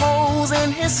the holes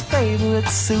in his favorite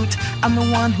suit. I'm the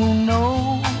one who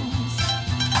knows.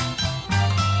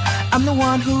 I'm the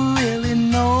one who really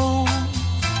knows.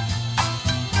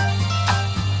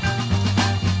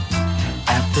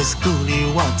 After school he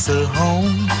walks her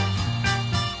home,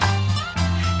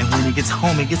 and when he gets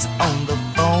home he gets on the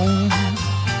phone.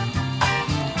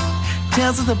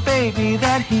 Tells the baby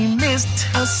that he missed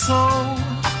her so,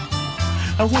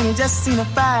 when he just seen her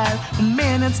 5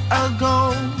 minutes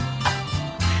ago.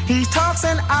 He talks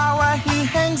an hour, he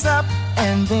hangs up,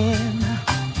 and then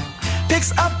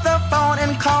picks up the phone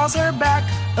and calls her back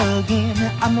again.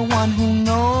 I'm the one who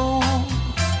knows.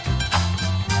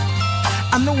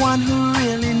 I'm the one who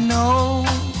really knows.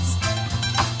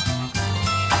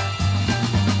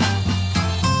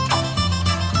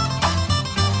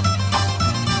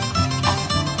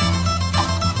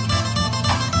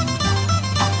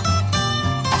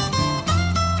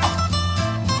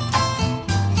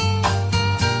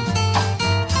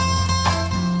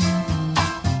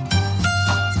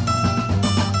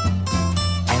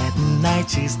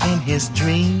 She's in his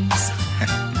dreams.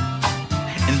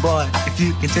 And boy, if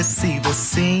you can just see the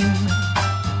scene,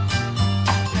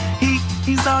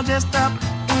 he's all dressed up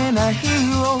in a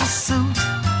hero suit,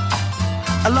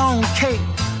 a long cape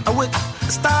with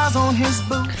stars on his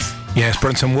boots. Yes,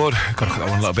 Brenton Wood. Got to cut that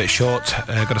one a little bit short.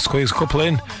 Got to squeeze a couple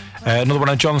in. Another one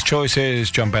of John's choices.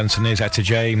 John Benson is Etta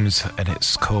James, and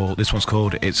this one's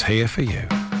called It's Here For You.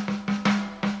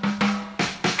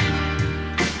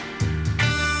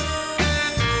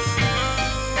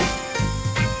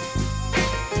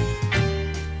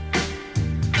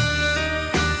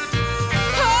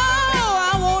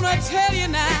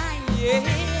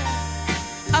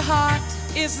 A heart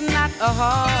is not a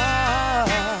heart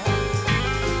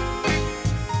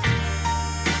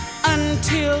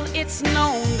until it's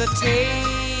known the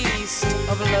taste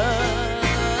of love.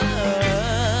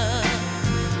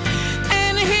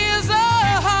 And here's a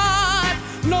heart,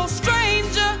 no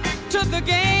stranger to the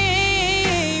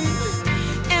game,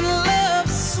 and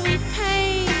love's sweet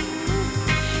pain,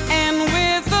 and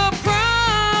with a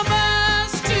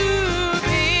promise to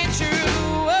be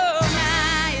true. Oh,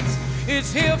 now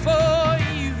it's here for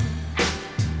you.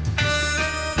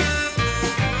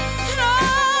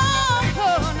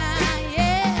 Oh, now,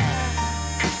 yeah.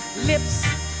 Lips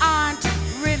aren't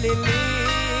really lips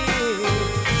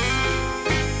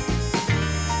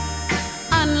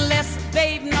unless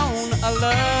they've known a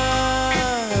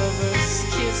lover's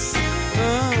kiss.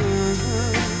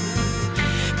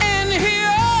 And here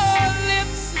are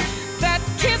lips that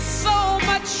kiss so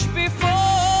much before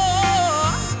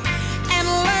and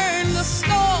learn the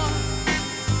score,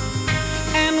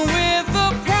 and with a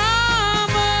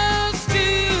promise to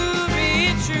be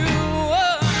true.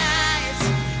 Oh, now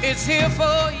it's here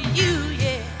for you,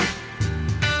 yeah.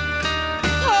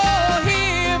 Oh,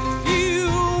 if you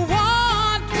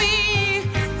want me,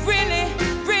 really,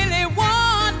 really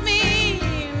want me,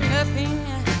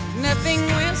 nothing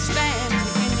will stand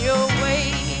in your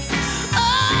way.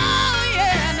 Oh,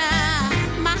 yeah, now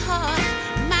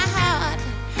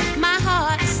my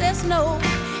heart says no,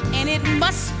 and it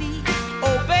must be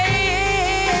obeyed.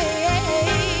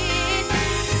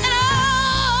 And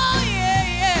oh,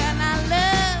 yeah, now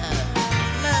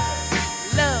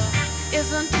love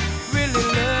isn't really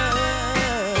love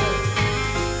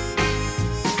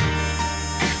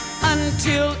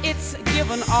until it's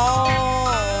given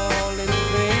all in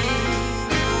vain.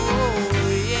 Oh,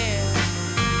 yeah.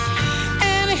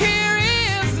 And here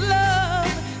is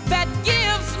love that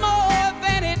gives more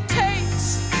than it takes,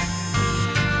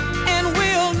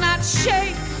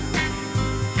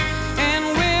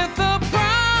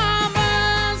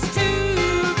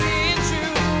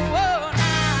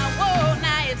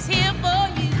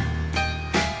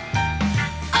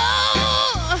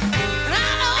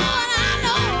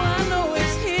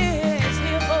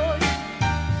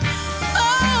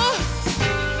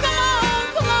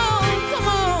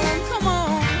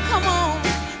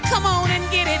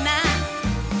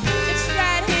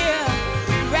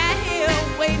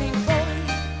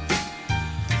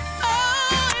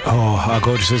 Oh, how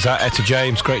gorgeous is that? Etta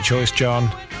James, great choice, John.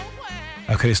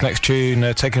 Okay, this next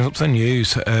tune, taking us up to the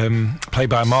news, played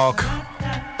by Mark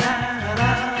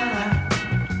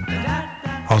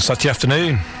on Saturday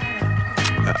afternoon.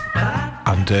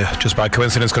 And just by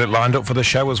coincidence got it lined up for the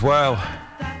show as well.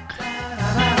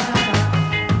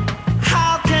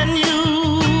 How can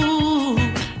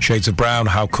you Shades of Brown,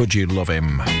 How Could You Love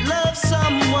Him? love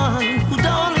someone who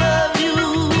don't love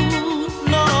you?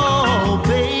 No,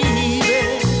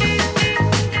 baby.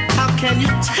 How can you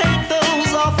take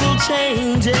those awful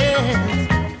changes,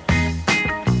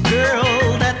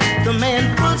 girl, that the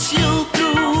man puts you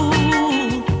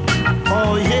through?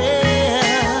 Oh yeah.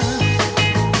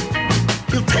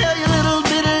 He'll tell you little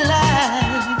bitty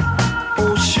lies.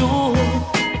 Oh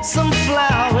sure, some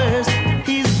flowers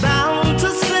he's bound to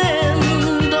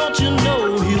send. Don't you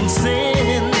know he'll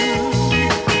send?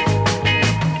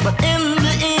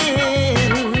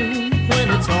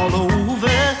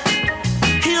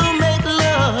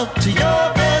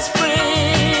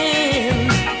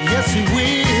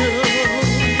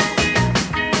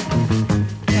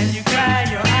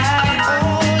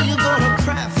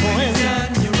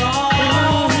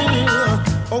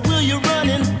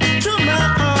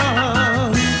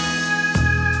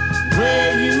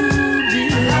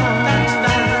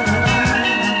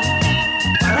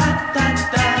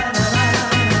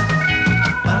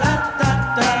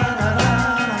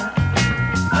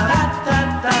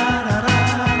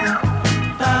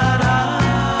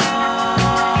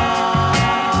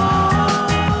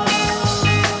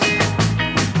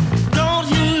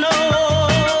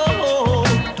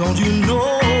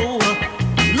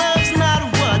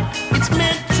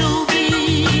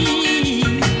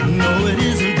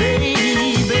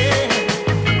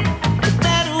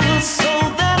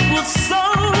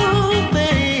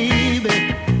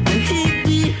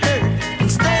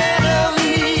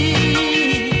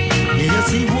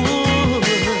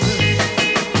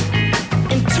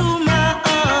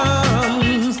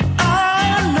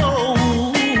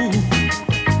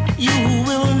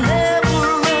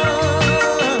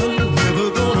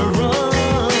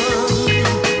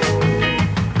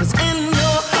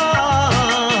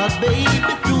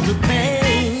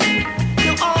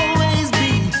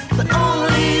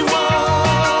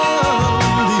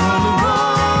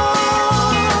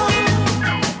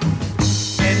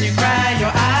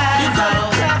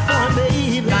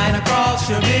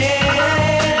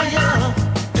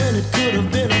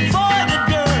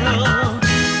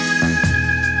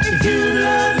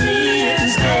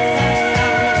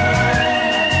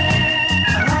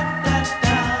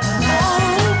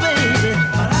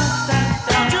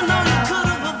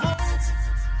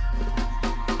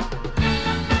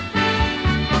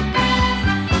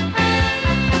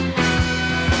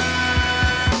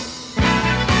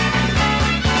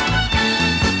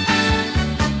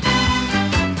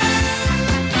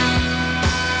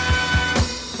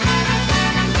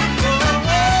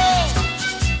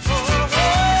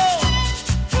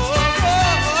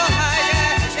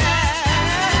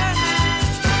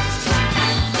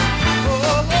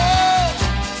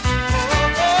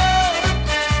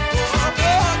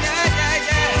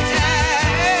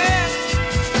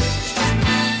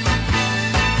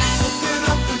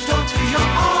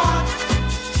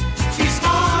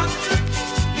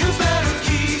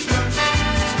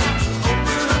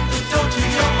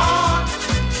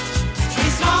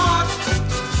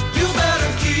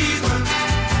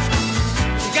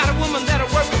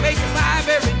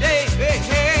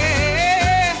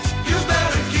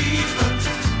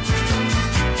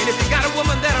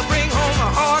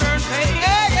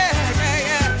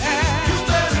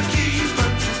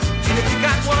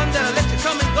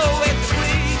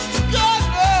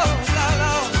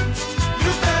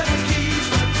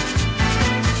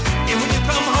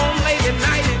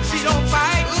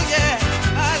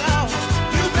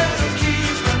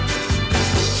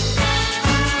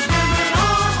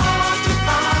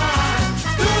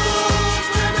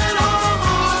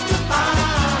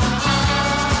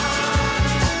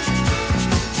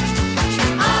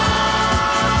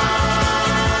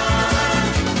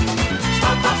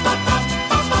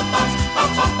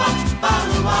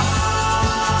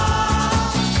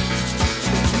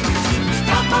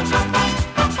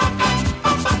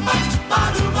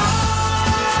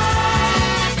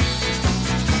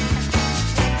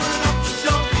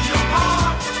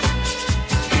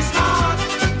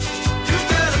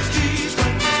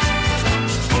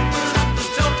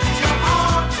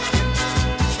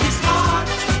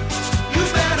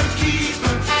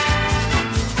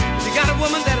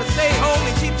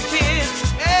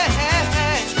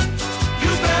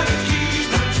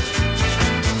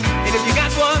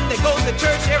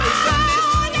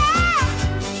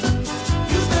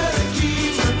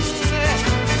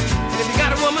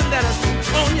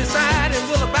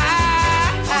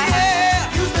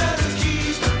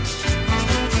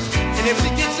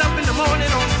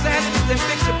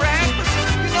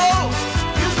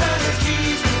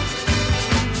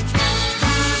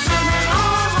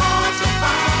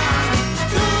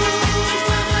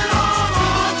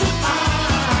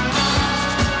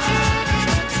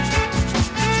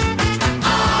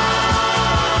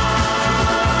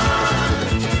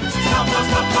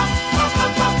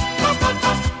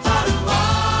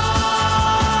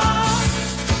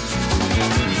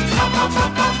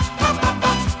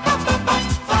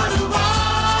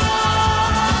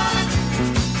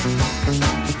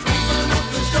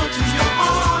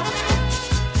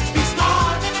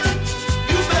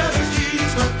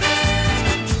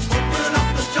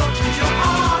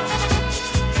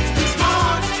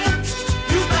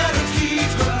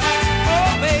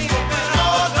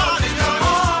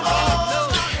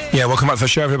 Yeah, welcome back to the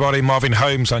show, everybody. Marvin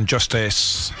Holmes and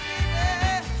Justice.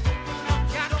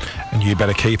 And You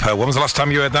Better Keep Her. When was the last time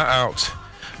you heard that out?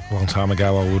 A long time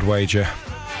ago, I would wager.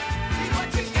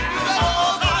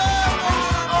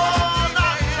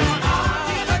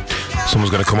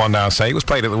 Someone's going to come on now and say it was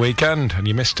played at the weekend and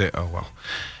you missed it. Oh, well.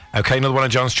 OK, another one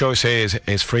of John's choices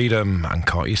is Freedom and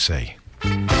Can't You See?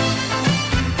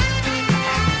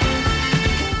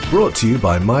 Brought to you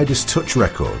by Midas Touch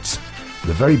Records.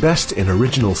 The very best in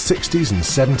original 60s and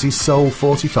 70s soul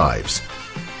 45s.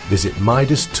 Visit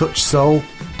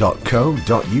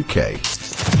midastouchsoul.co.uk.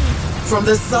 From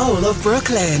the soul of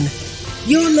Brooklyn,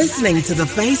 you're listening to The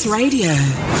Face Radio.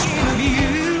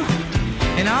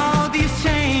 And all these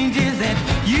changes that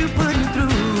you put me through,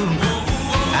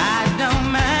 I don't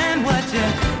mind what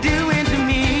you're doing to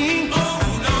me.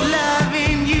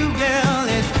 Loving you, girl,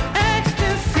 is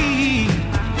ecstasy.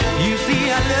 You see,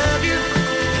 I love you,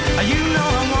 you know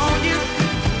I want you,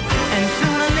 and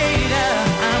sooner or later,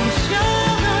 I'm sure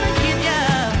gonna get you.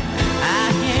 I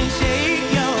can't shake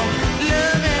your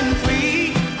loving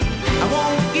free. I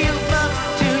won't give up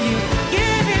till you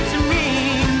give it to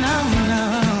me. No, no.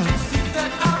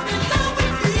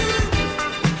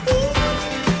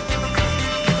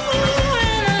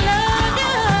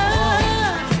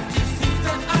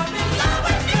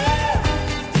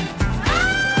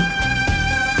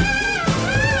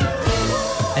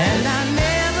 And I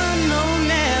never, no,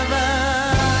 never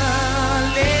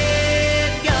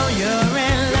let go. You're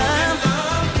in love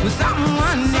with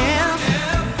someone else.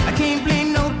 I can't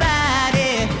blame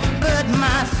nobody but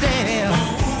myself.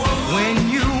 When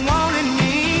you wanted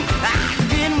me, I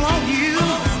didn't want you.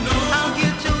 I'll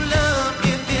get your love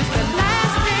if it's the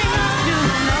last thing I do.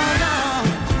 No, no.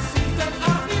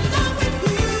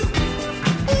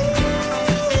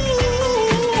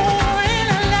 And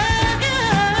I love you.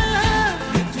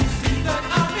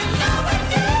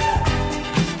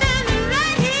 Standing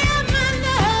right here, my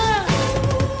love.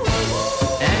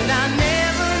 And I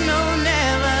never, no,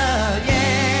 never,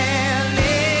 yeah,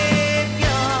 let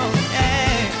go,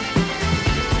 yeah.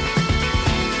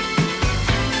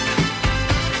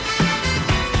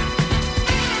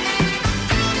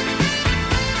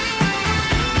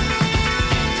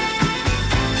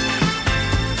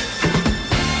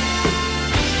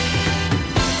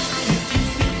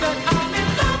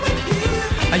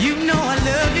 You know I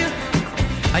love you.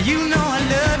 You know I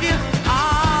love you.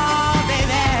 Oh,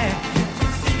 baby.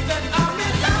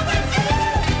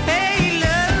 Hey,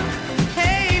 love.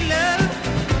 Hey, love.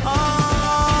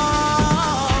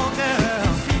 Oh, girl.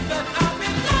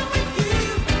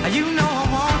 You know I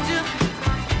want you.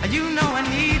 You know I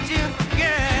need you,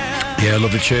 girl. Yeah,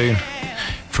 lovely tune.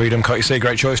 Freedom, Can't You See?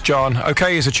 Great choice, John.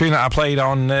 OK, it's a tune that I played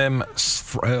on,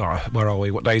 where are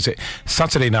we? What day is it?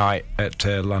 Saturday night at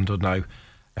Landudno.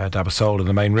 Dab of Soul in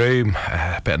the main room,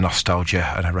 a bit of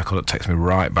nostalgia and a record that takes me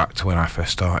right back to when I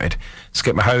first started.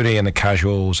 Skip Mahoney and the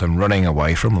Casuals and Running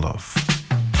Away from Love.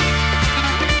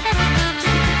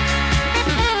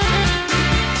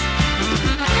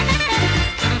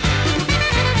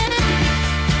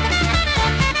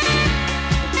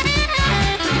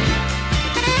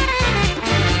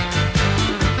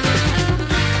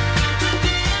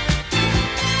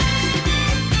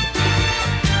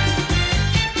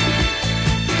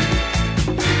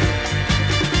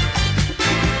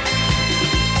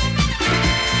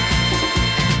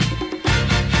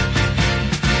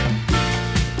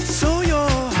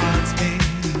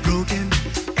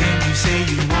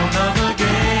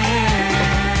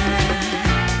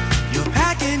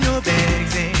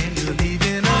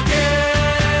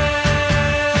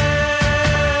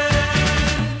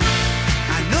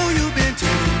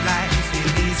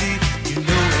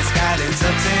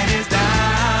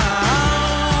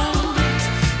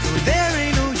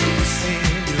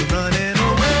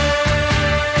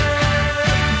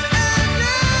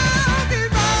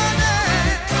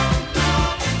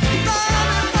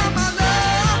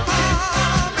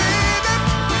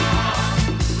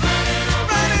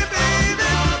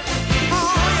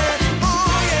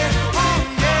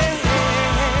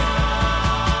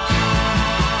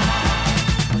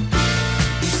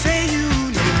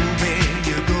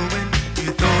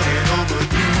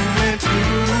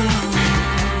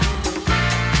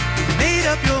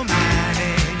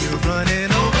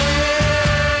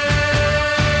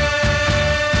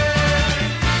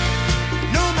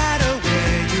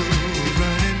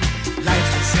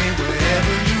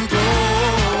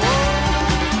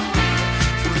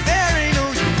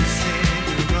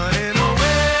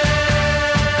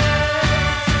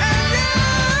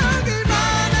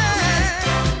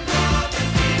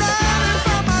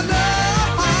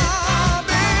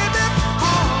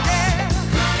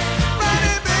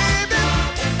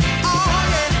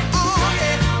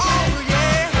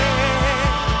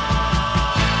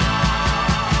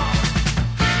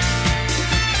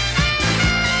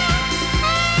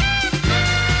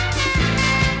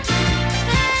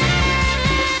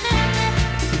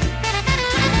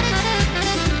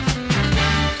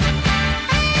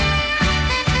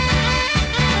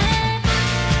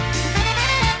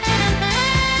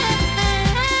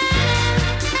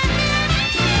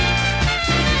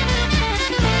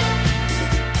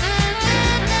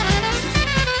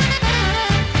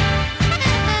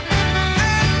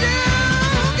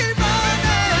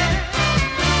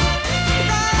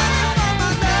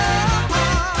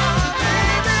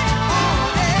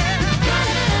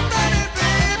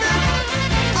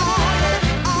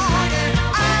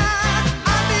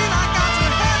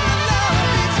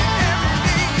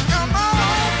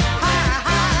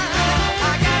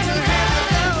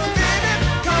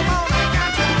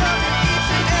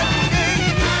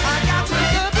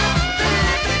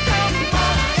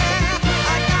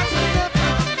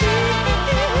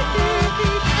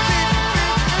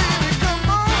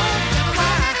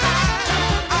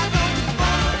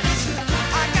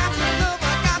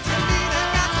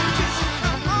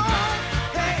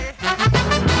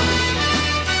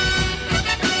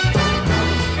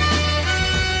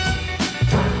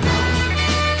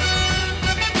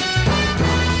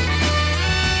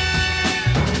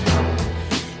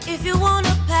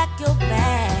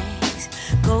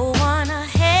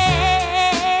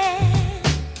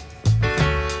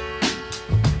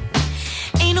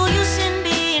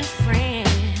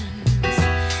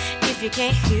 if you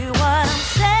can't hear what I'm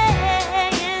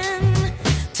saying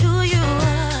to you.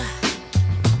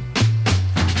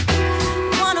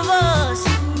 One of us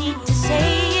need to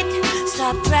say it,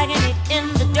 stop dragging it in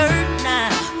the dirt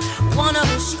now. One of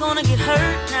us gonna get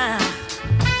hurt now.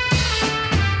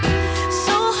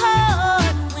 So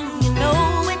hard when you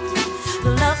know it,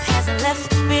 the love hasn't left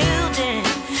the building,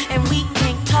 and we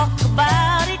can't talk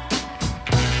about it.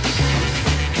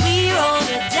 We roll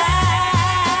the dice,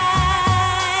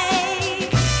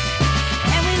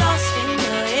 and we lost in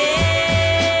the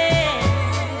end.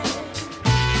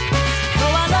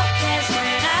 Though our luck has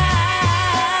run out,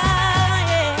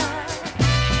 yeah,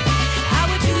 I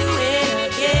would do it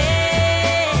again.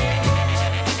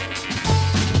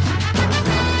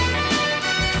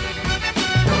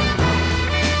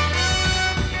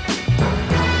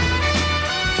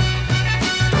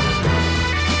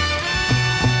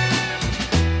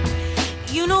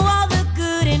 You know all the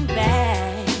good and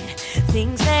bad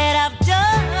things that I've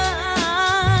done,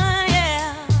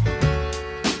 yeah.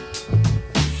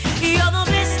 You're the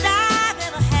best I've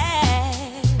ever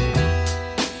had.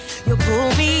 You pull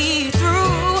me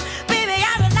through, baby,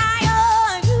 I rely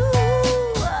on you.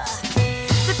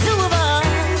 The two of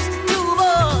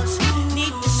us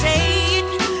need to say it,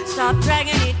 stop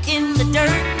dragging it in the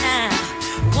dirt now.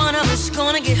 One of us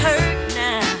gonna get hurt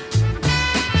now.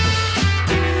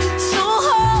 So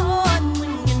hard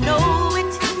when you know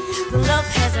it, the love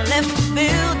hasn't left the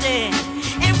building,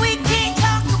 and we can't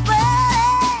talk about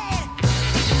it.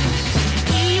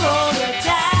 We roll the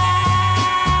dice,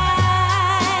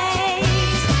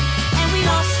 and we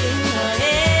lost in the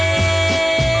end.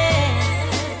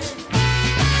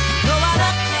 Though our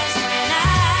luck has run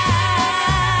out,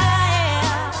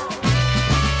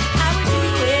 I would do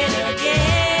it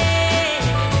again.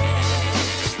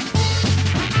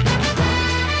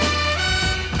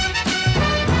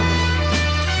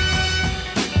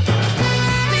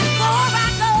 Before I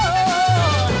go,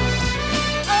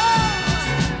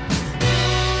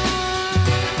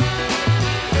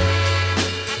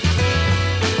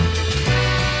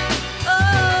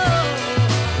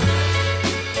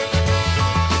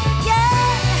 yeah,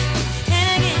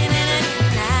 and again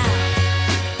now,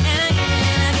 and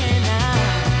again now.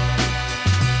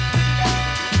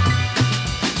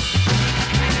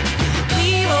 We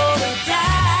roll the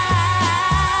dice,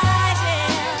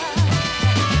 yeah,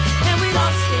 and we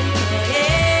lost in the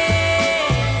end.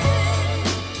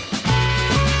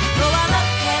 Though our luck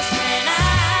has run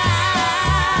out,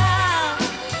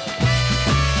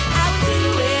 I would do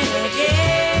it again.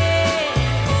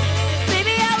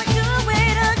 Baby, I would do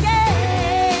it again.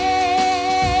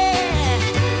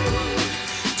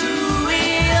 Do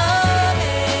it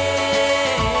again.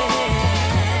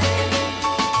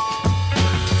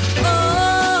 Oh,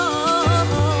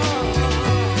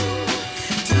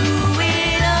 do it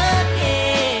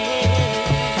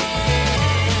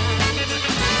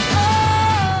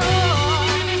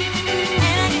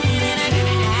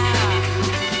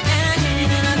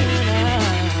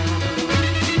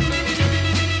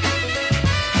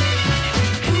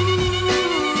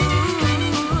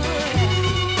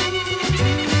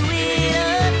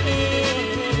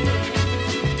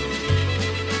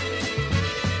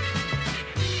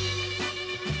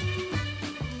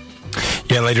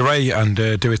Yeah, Lady Ray and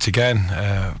Do It Again,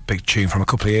 big tune from a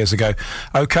couple of years ago.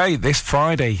 Okay, this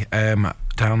Friday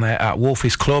down there at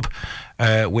Wolfie's Club,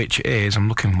 which is, I'm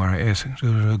looking where it is,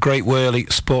 Great Worley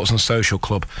Sports and Social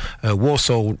Club,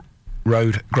 Walsall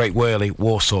Road, Great Worley,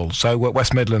 Walsall. So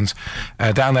West Midlands,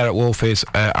 down there at Wolfie's.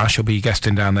 I shall be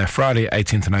guesting down there Friday,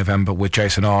 18th of November, with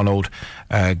Jason Arnold,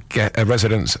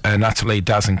 residents Natalie,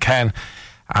 Daz and Ken.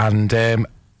 And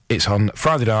it's on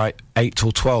Friday night, 8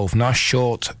 till 12. Nice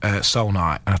short soul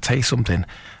night. And I'll tell you something,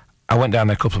 I went down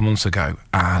there a couple of months ago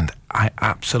and I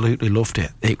absolutely loved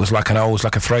it. It was like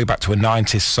a throwback to a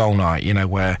 90s soul night, you know,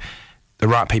 where the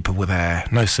right people were there,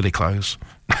 no silly clothes,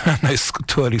 no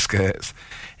twirly skirts.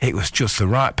 It was just the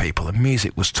right people. The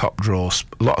music was top draw,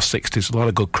 a lot of 60s, a lot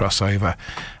of good crossover.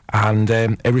 And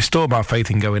it restored my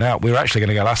faith in going out. We were actually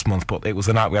going to go last month, but it was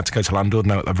the night we had to go to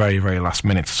Llandudno at the very, very last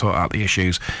minute to sort out the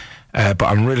issues. But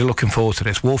I'm really looking forward to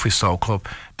this. Wolfie's Soul Club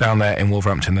down there in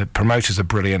Wolverhampton. The promoters are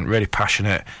brilliant, really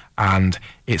passionate, and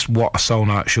it's what a soul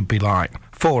night should be like.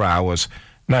 4 hours,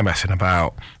 no messing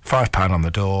about, £5 on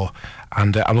the door,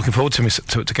 and I'm looking forward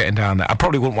to getting down there. I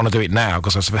probably wouldn't want to do it now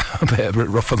because I was a bit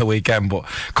rough on the weekend, but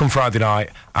come Friday night,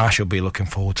 I shall be looking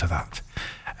forward to that.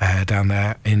 Down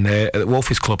there in the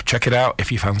Wolfie's Club. Check it out if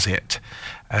you fancy it.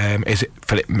 Is it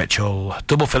Philip Mitchell?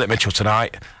 Double Philip Mitchell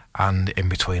tonight, and In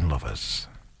Between Lovers.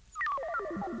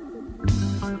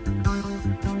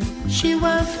 She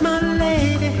was my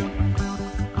lady,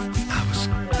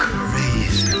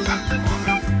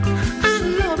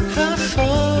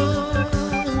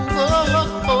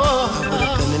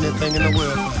 everything in the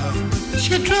world for her.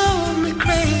 She drove me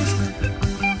crazy.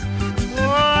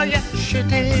 Oh, yes, she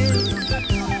did.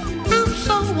 I'm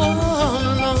so all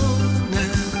alone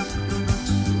now.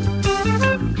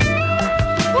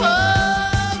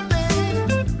 Oh,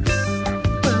 baby.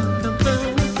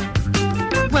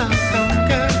 Welcome,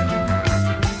 girl,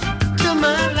 to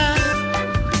my life.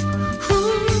 Ooh,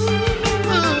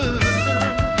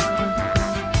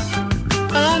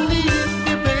 I need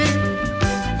you, baby.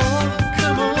 Oh,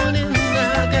 come on in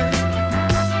now, girl.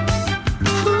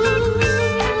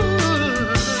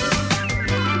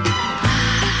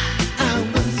 I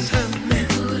was her man.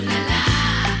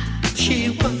 She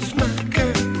was my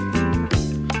girl.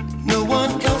 No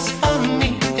one else for me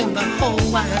in the whole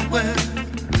wide world.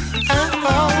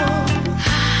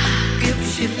 If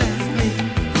she left me,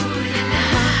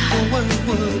 my whole world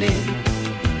would end.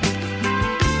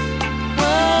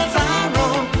 Was I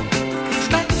wrong? 'Cause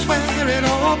that's where it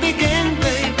all began,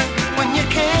 baby. When you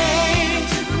came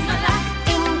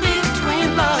in between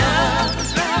love.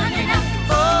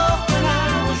 Oh, when I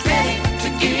was ready to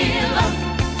give up.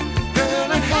 Girl,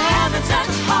 and having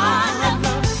such hard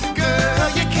love. Girl,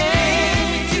 you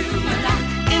came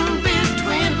in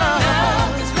between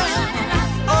love.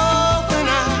 Oh, when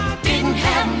I didn't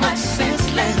have much sense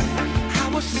left, I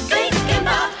was thinking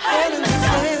about hurting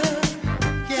myself.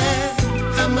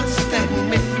 Yeah, I must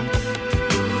admit,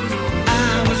 I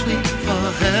was weak for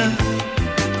her.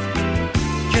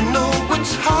 You know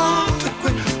it's hard to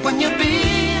quit when you're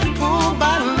being pulled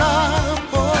by love.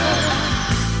 Oh,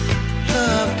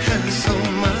 loved her so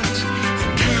much,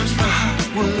 at times my heart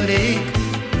would ache.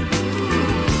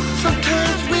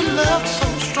 Sometimes we love so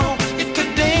strong, it took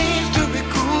days to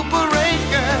recuperate,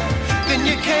 girl. Then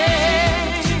you came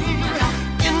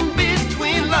in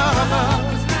between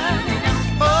lovers.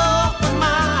 Oh, when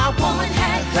my woman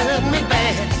had hurt me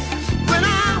bad, when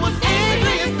I was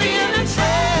angry and feeling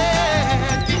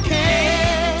sad, you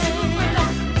came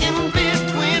in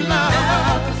between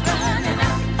lovers.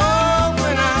 Oh,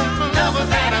 when our lovers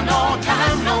had an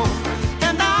all-time low,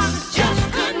 and I just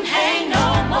couldn't hang no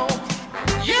more.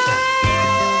 Yeah,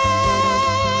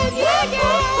 yeah,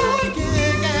 yeah,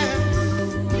 yeah.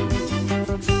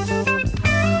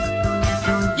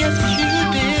 Yes, you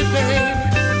did, baby.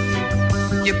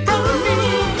 You brought me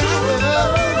back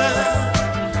around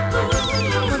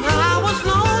when I was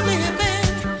lonely, baby,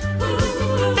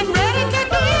 and ready to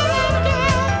give up,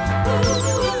 girl.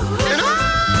 And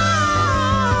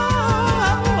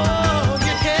oh,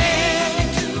 you came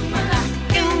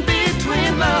in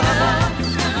between love.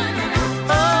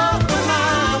 Oh, when my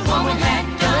woman had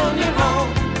done me wrong,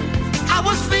 I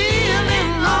was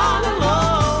feeling all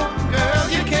alone. Girl,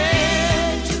 you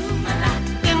came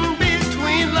in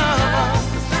between love.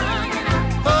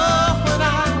 Oh, when I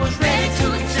was ready to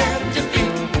accept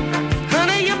defeat,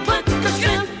 honey, you put the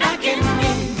strength back in me.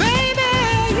 Baby,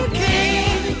 you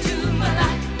came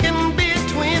in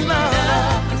between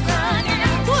love.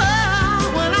 Whoa,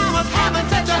 when I was having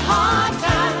such a hard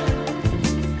time,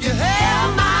 you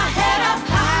held my head up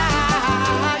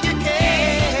high. You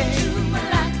came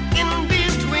in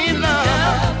between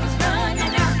love.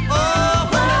 Oh,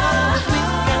 when I was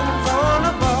weak and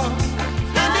vulnerable,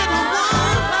 I didn't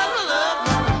want my love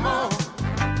no more.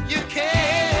 You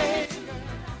came.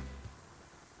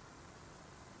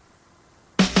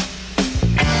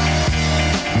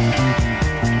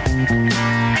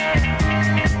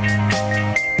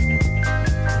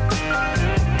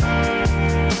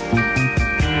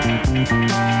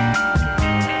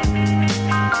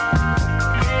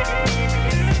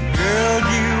 Girl,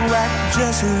 you act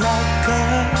just like a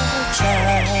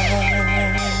child.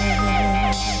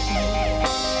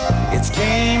 It's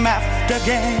game after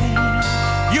game.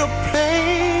 You're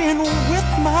playing with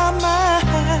my mind,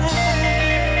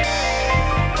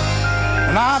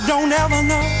 and I don't ever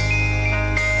know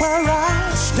where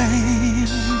I stand.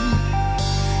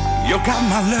 You got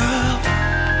my love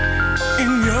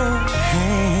in your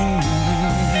hand.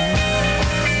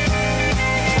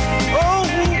 Oh,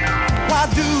 why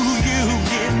do you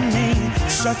give me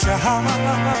such a hard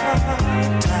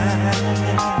time?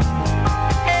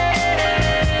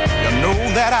 You know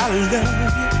that I love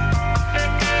you,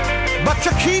 but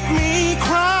you keep me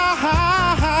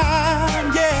crying,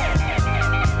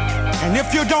 yeah. And if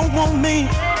you don't want me,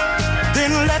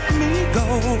 then let me go.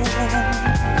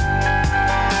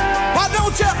 Why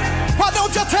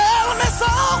don't you tell me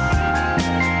so?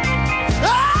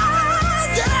 Ah,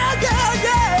 yeah, yeah,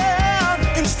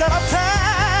 yeah. Instead of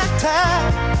tag.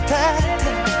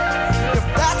 If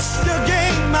that's the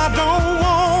game I don't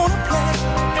wanna play,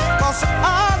 'cause I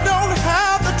don't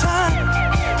have the time.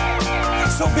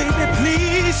 So baby,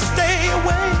 please stay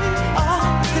away. Oh,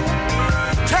 yeah.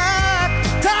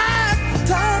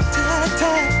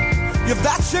 If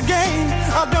that's your game,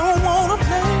 I don't wanna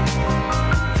play,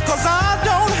 'cause I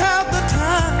don't have the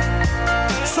time.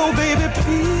 So baby,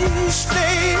 please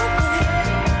stay away.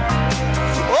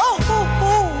 Oh, oh,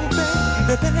 oh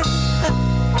baby,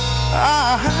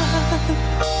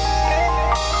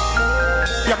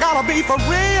 you gotta be for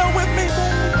real with me,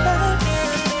 baby.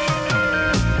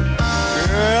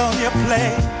 Girl, you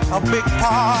play a big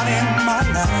part in my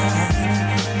life.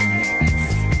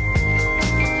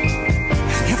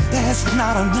 If there's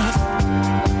not enough,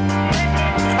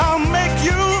 I'll make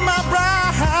you my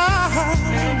bride,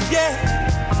 yeah.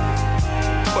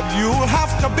 But you'll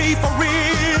have to be for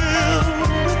real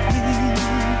with me.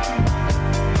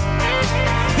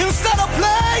 Instead of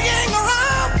playing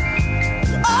around,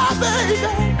 oh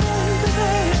baby,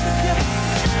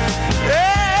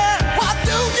 yeah. Why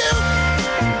do you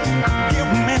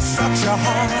give me such a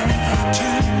hard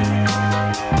time?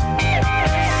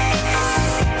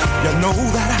 You know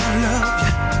that I love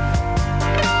you,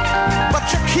 but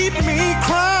you keep me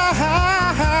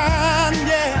crying,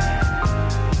 yeah.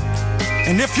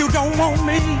 And if you don't want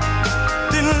me,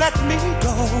 then let me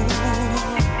go.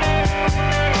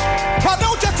 Why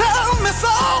don't you tell me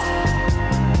so?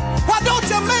 Why don't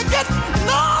you make it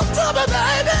known to me,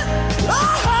 baby?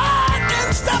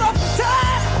 Instead of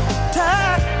tag.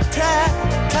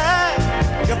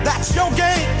 If that's your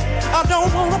game, I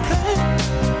don't wanna play,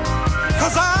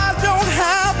 'cause I don't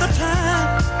have the time.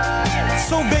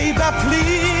 So baby,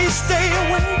 please stay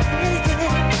away.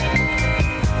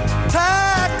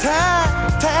 Tag.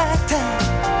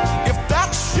 If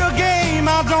that's your game, I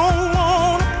don't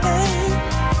wanna play,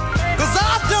 'cause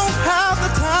I don't have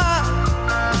the time.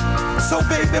 So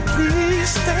baby, please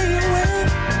stay away.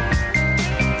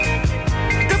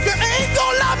 If you ain't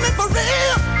gonna love me for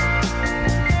real,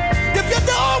 if you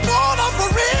don't wanna for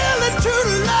real and true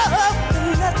love, then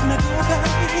let me go,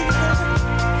 baby.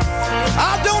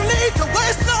 I don't need to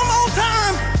waste no more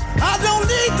time. I don't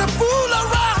need to fool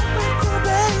around with you,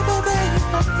 baby.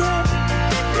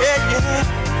 Yeah.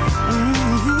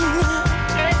 Mm-hmm.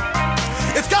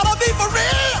 It's gotta be for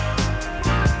real.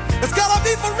 It's gotta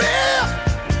be for real.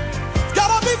 It's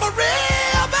gotta be for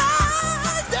real,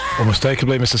 baby.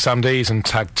 Unmistakably, Mr. Sam Dees and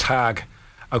Tag.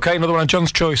 Okay, another one of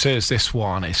John's choices. This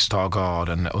one is Stargard,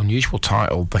 an unusual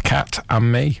title, The Cat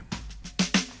and Me.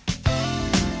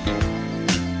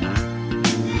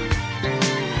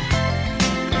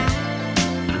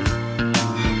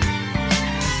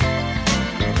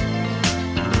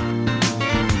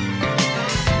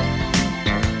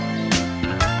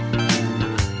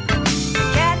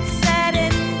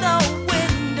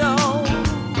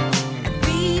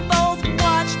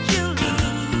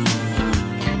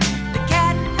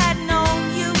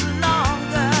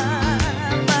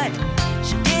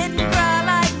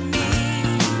 Like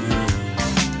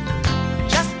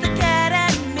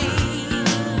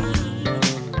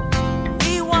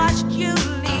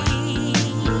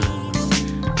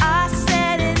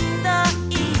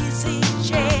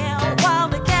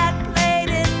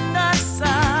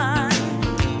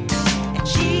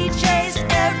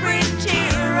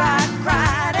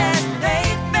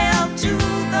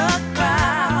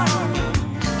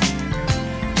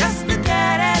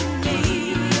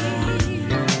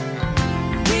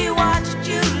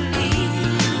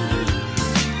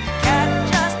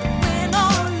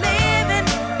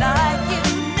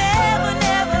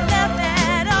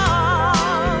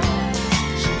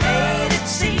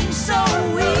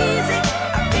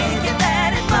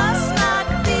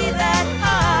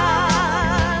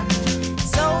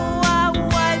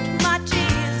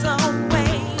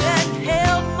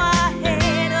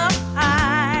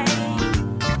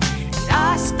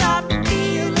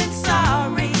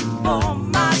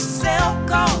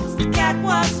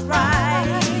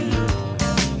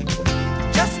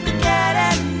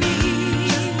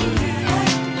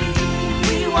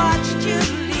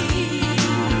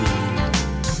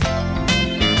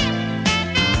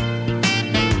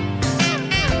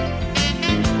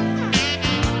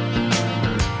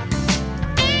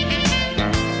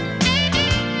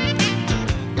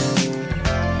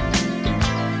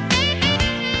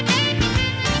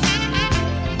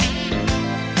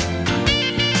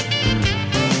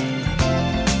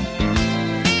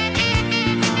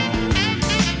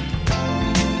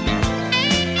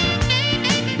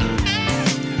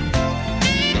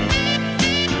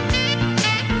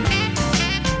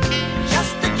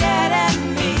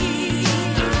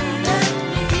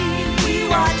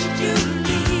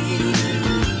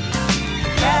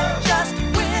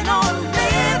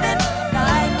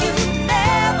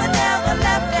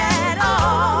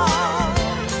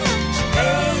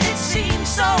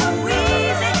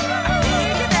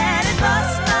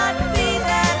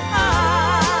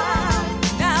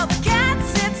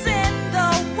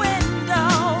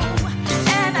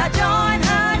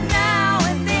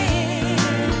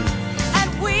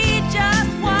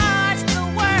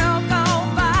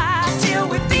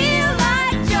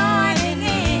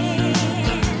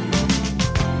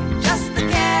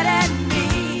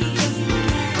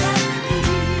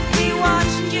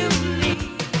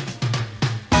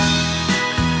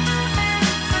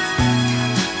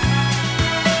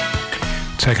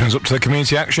Taking us up to the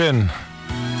community action,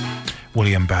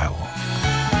 William Bell.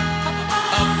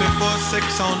 Up before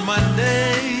 6 on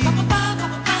Monday,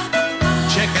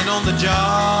 checking on the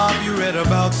job you read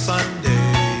about Sunday.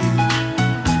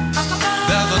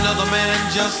 There's another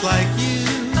man just like you.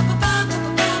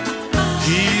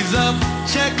 He's up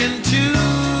checking too.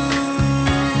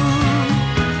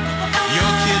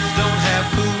 Your kids don't have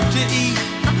food to eat.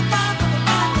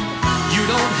 You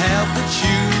don't have the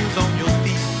shoes on your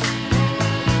feet.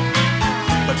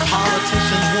 But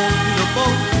politicians want you to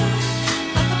vote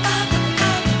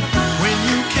when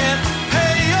you can't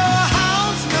pay your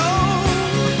house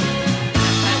note.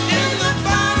 And in the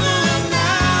final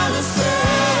analysis,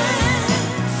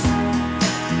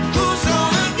 who's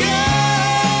gonna gain?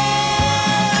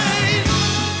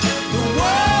 The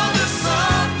world is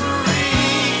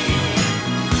suffering,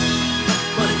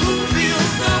 but who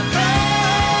feels the pain?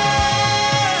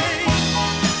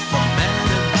 The man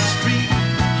in the street,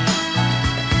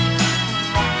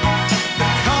 the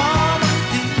common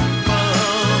people,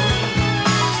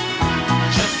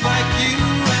 just like you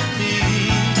and me.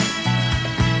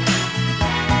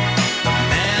 The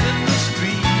man in the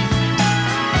street.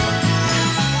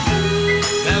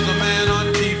 There's a man on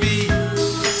TV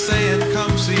saying,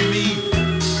 "Come see me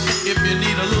if you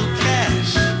need a little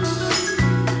cash."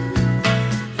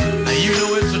 Now you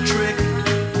know it's a trick.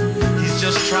 He's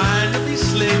just trying to be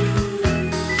slick,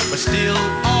 but still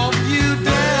off you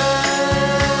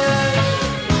dash.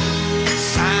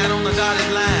 Sign on the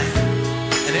dotted line,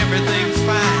 and everything's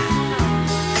fine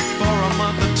for a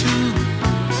month or two.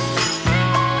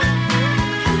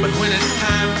 But when it's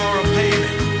time for a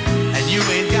payment, and you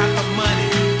ain't got the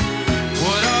money,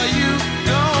 what are you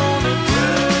gonna do?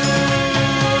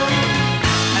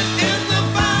 And in the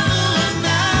final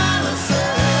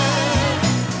analysis,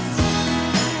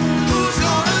 who's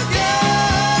gonna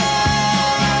gain?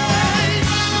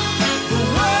 The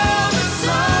world is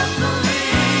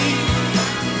suffering,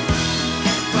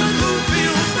 but who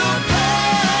feels the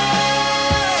pain?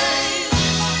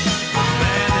 The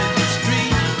man in the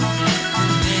street,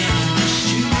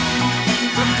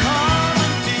 the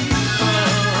common people,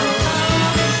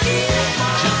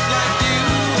 just like you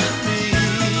and me.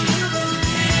 The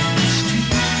man in the street,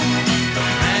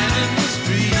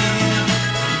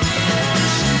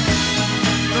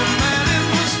 the man in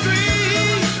the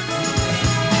street,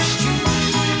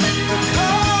 the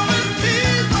common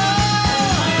people,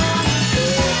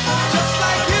 just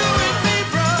like you and me,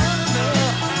 brother.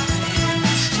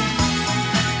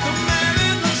 The man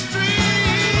in the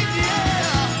street,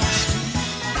 yeah.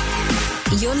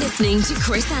 You're listening to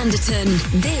Chris Anderton.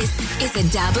 This is A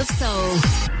Dab of Soul.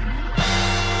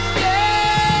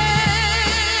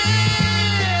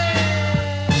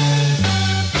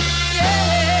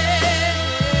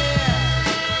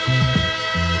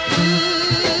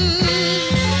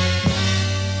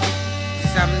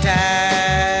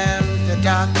 Sometimes the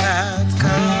dark clouds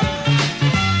come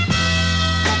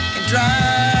and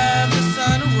drive the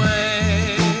sun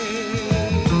away.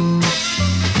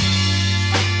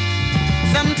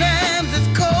 Sometimes it's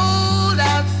cold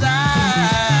outside,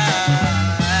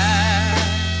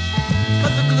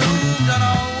 but the gloom don't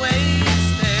always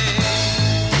stay.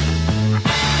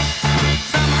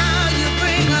 Somehow you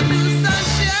bring a new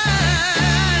sunshine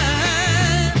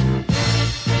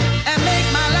and make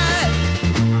my life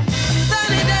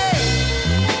sunny day.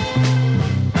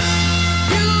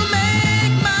 You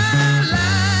make my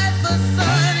life a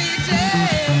sunny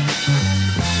day.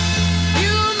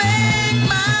 You make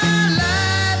my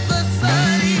life a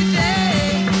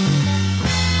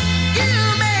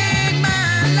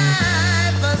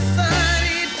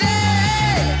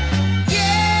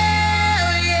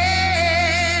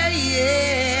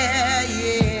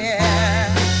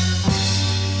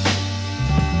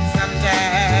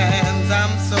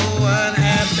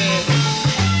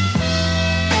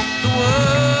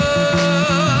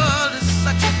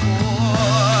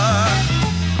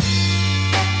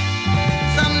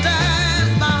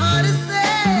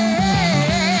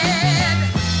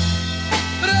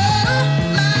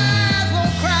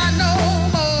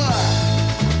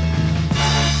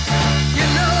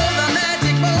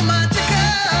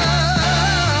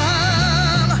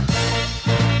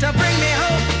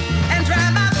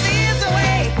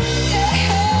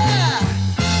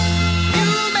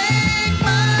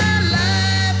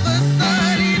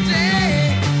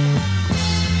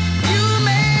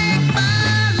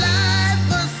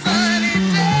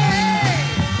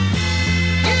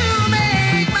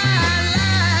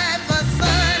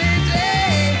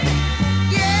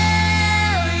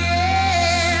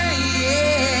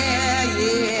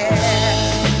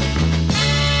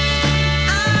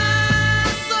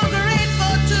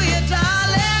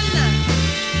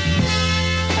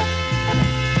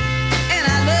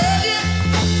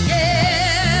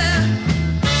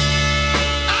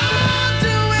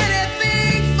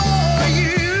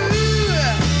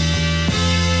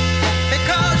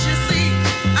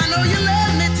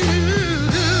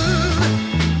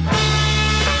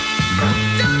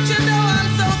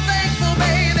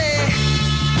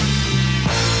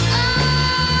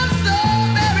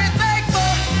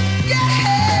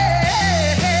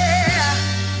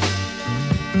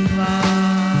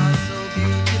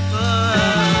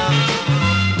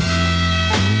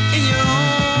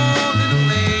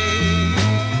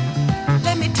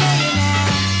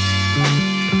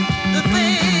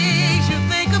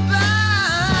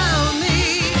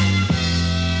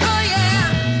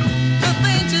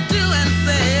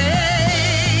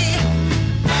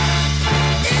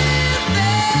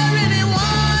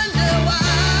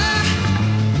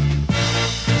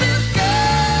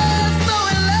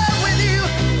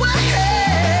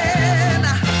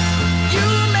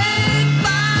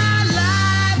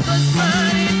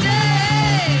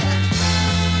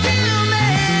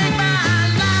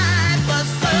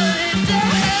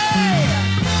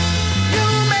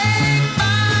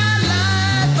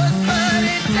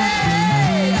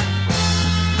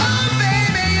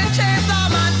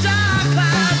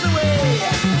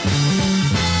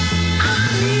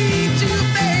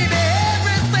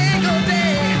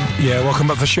Yeah, welcome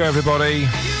back to the show, everybody.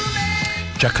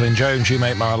 Jacqueline Jones, You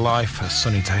Make My Life, a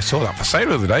sunny day. Saw that for sale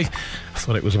the other day. I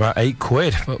thought it was about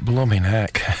 £8, but blooming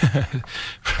heck.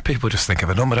 People just think of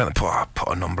a number, don't they? Put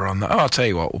a number on that. Oh, I'll tell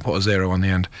you what, we'll put a 0 on the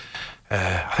end.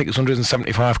 I think it was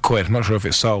 £175. I'm not sure if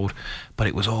it's sold, but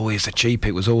it was always the cheap.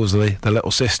 It was always the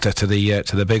little sister to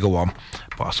the bigger one.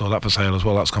 But I saw that for sale as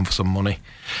well. That's gone for some money.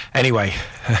 Anyway,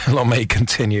 let me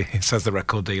continue, says the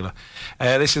record dealer.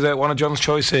 This is one of John's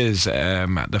choices,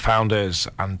 The Founders,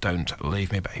 and Don't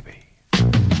Leave Me, Baby.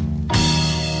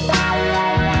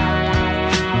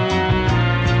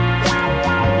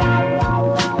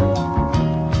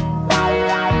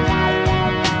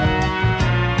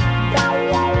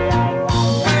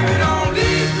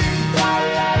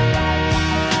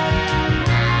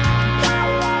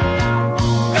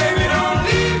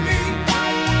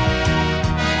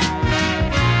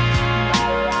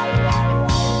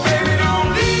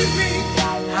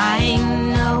 I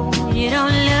know you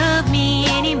don't love me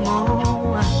anymore.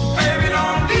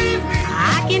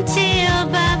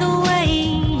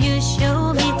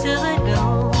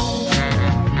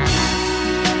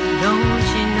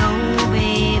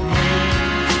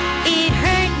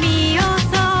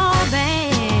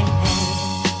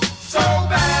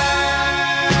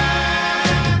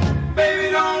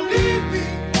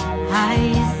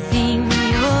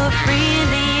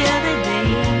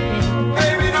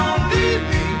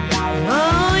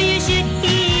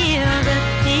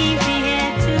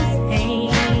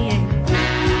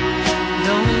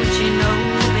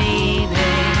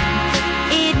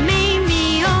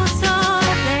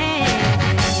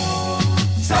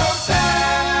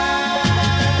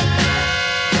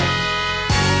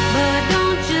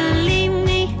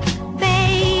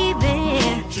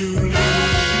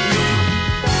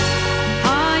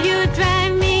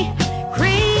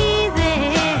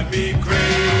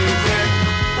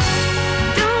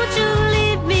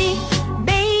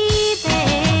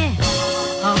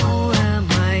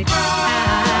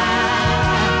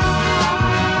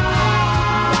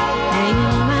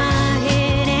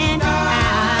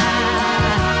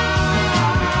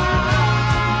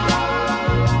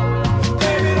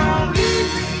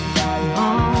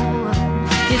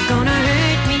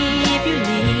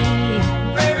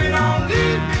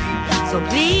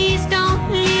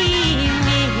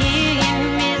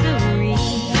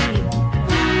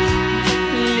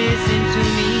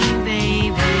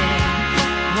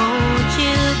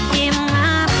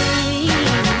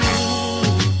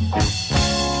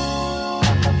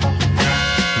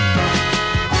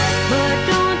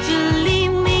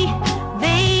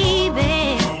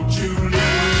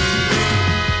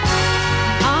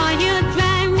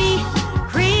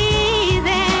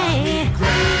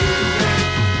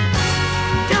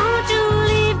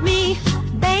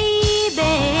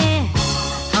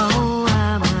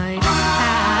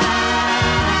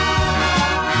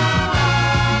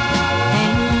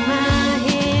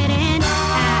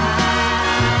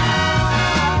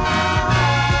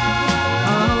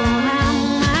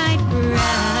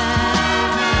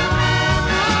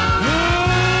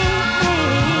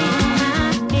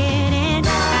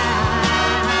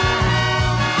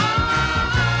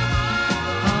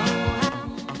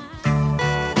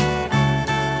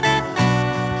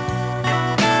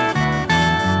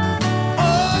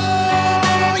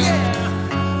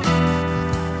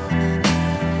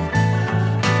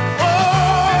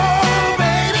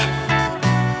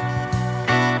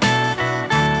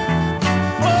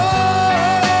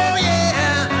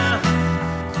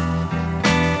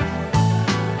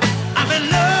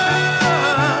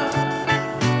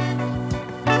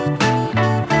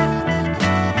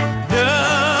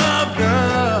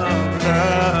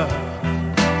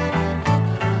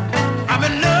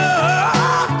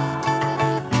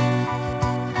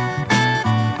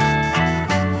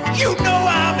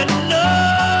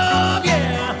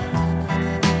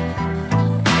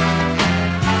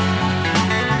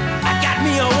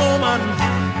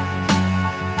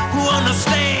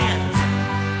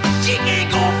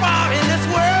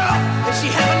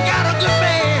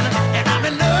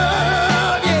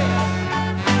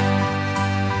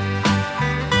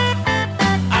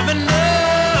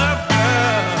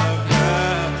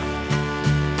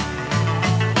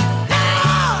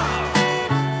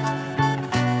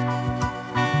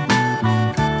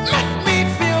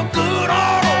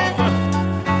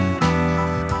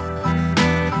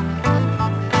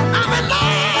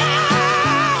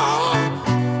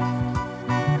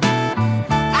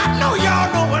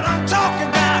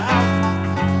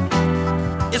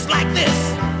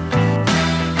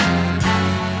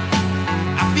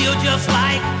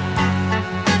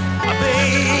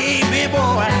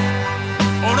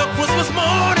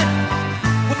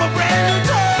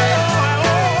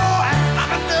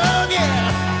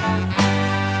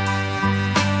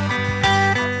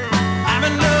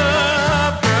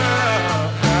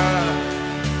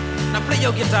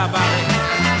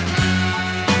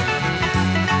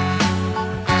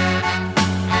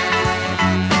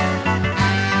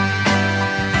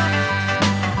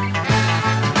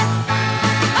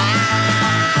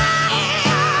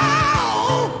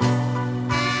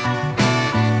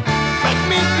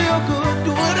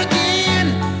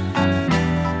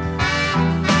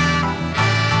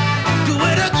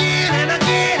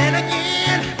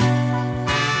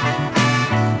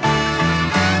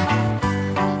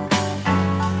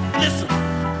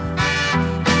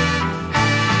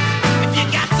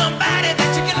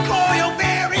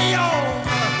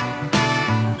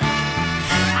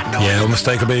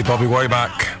 Unmistakably Bobby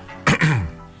Womack.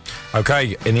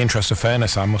 Okay, in the interest of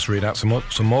fairness, I must read out some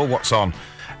more what's on.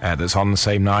 That's on the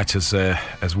same night as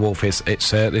Wolf is.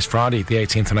 It's this Friday, the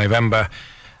 18th of November.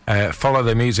 Follow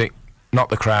the music, not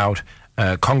the crowd.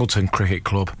 Congleton Cricket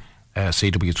Club,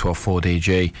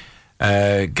 CW124DG.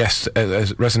 Guest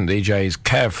resident DJs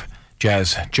Kev,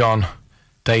 Jez, John,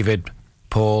 David,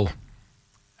 Paul.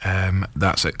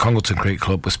 That's at Congleton Cricket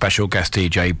Club with special guest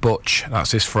DJ Butch. That's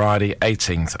this Friday,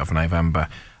 18th of November.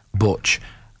 Butch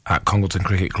at Congleton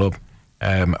Cricket Club.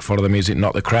 Follow the music,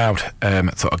 not the crowd.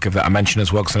 Thought I'd give that a mention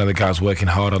as well, because I know the guy's working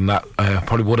hard on that.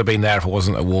 Probably would have been there if it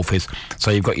wasn't at Wolfies. So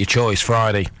you've got your choice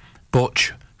Friday,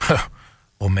 Butch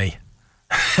or me.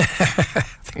 I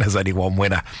think there's only one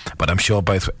winner, but I'm sure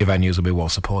both venues will be well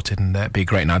supported, and it'll be a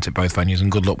great night at both venues,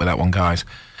 and good luck with that one, guys.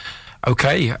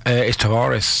 Okay, it's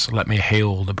Tavares, Let Me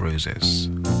Heal the Bruises.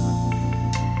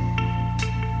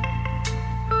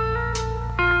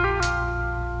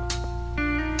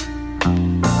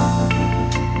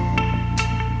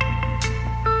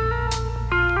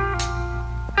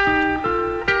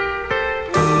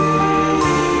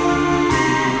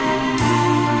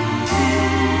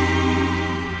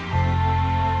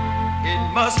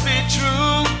 Must be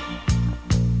true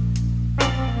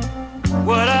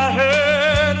what I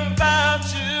heard about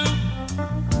you.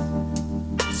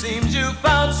 Seems you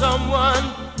found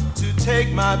someone to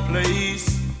take my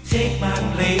place. Take my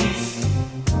place.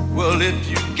 Well, if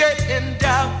you get in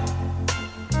doubt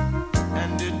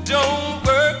and it don't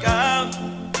work out,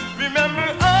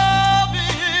 remember I'll be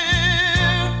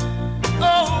here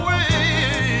always.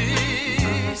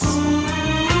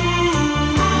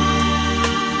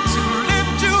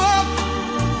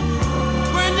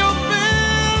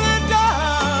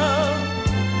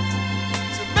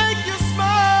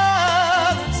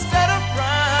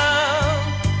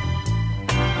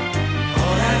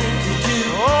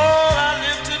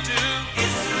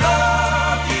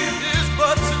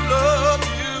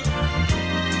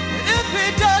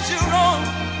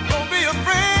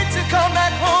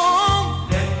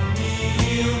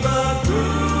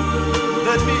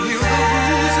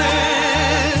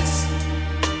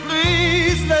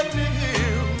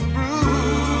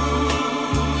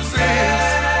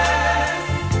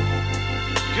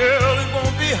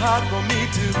 Hard for me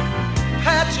to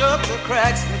patch up the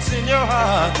cracks that's in your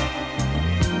heart,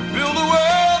 build a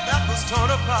world that was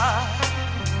torn apart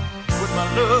with my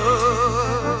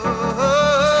love.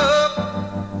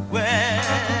 Well,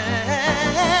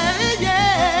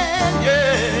 yeah,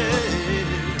 yeah.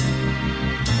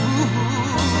 Ooh.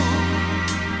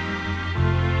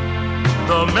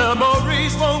 The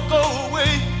memories won't go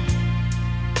away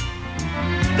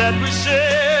that we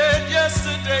shared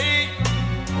yesterday.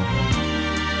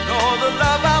 All the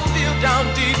love I feel down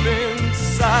deep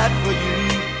inside for you.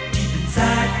 Deep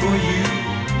inside for you.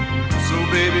 So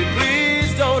baby,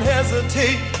 please don't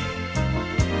hesitate.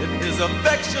 If his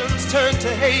affections turn to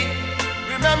hate,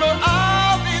 remember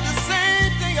I'll be the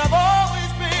same thing I've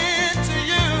always been to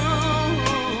you.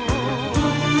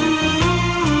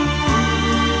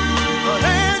 A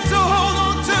hand to hold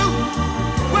on to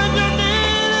when you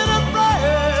needed a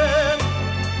friend.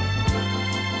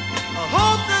 A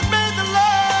hope that made the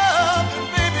love.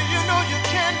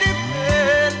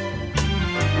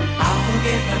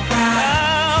 Forget my pride.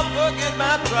 I'll forget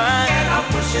my pride. And I'll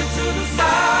push it to the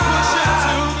side. Push it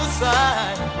to the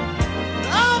side.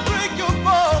 I'll break your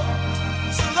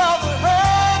bones. So all the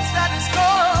hurts that is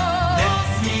caused. Let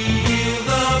me heal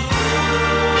the bruises.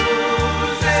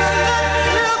 So let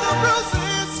me heal the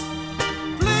bruises.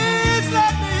 Please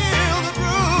let me heal the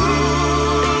bruises.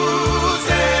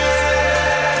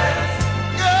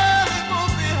 Girl, it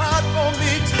won't be hard for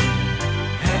me to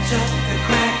patch up the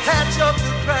cracks. Patch up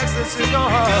the cracks that's in your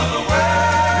heart. Rebuild the world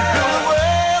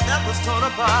that was torn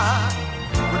apart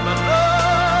with my love.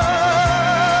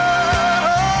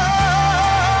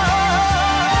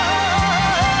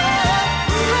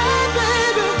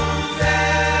 Baby,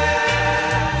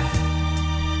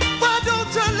 why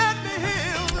don't you let me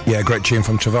heal? Yeah, great tune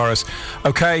from Tavares.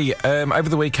 Okay, over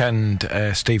the weekend,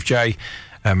 Steve J,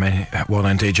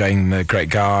 well-known DJ and great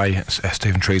guy,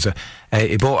 Stephen Treaser,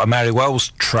 he bought a Mary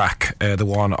Wells track, the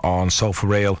one on Soul for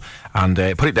Real, and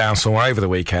put it down somewhere over the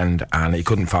weekend, and he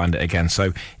couldn't find it again.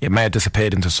 So it may have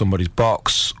disappeared into somebody's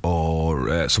box,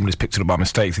 or somebody's picked it up by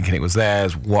mistake thinking it was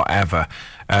theirs, whatever.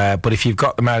 But if you've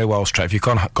got the Mary Wells track, if you've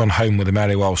gone home with the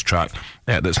Mary Wells track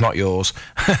that's not yours,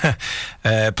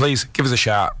 please give us a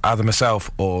shout, either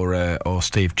myself or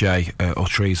Steve J or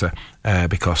Treaser,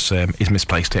 because he's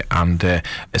misplaced it, and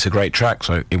it's a great track,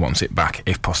 so he wants it back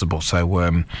if possible.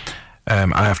 So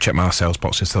I have checked my sales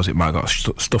boxes, thought it might have got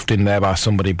stuffed in there by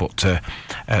somebody, but to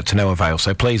no avail.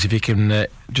 So please, if you can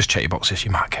just check your boxes,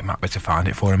 you might be able to find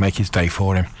it for him, make his day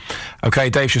for him. Okay,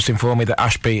 Dave's just informed me that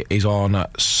Ashby is on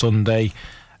Sunday.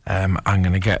 I'm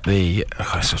going to get the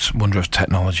it's a wonder of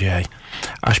technology, eh?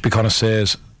 Ashby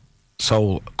Connoisseurs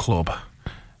Soul Club.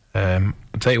 I'll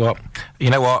tell you what,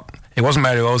 it wasn't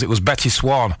Mary Rose, it was Betty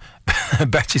Swan.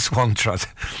 Betty Swan track.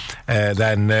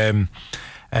 Then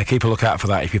keep a lookout for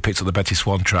that if you picked up the Betty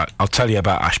Swan track. I'll tell you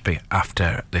about Ashby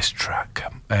after this track.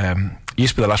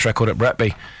 Used to be the last record at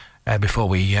Bretby. Before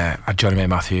we had Johnny May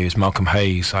Matthews, Malcolm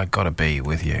Hayes, I Gotta Be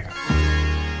With You.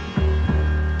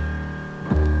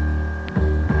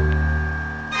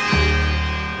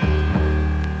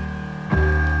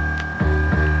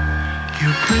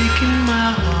 You're breaking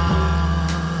my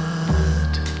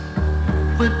heart.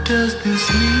 What does this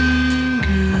mean,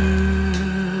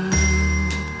 girl?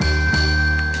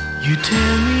 You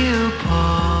tear me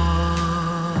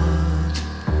apart.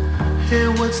 Hey,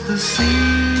 what's the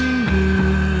scene, girl?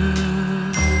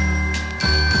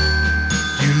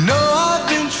 You know I've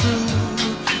been true,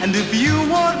 and if you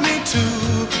want me to,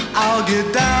 I'll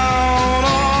get down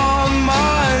on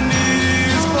my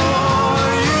knees for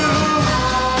you.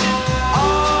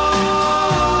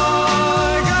 I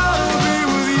gotta be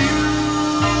with you.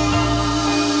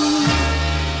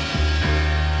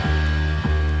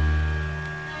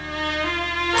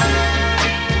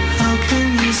 How can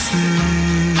you say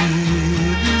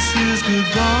this is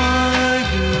goodbye,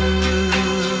 girl?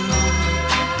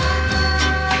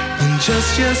 When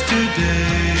just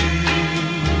yesterday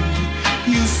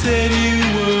you said you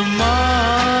were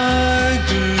my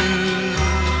girl.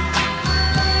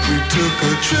 We took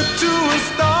a trip to a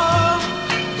star,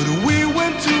 but we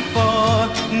went too far.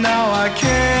 Now I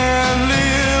can't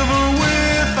live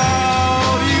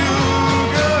without you,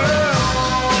 girl.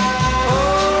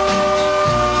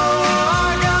 Oh, I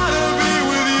gotta be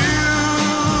with you.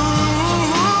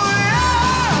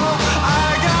 Yeah, I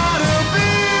gotta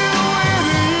be with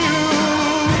you.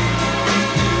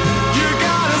 You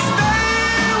gotta stay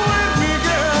with me,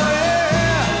 girl.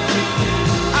 Yeah,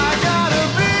 I gotta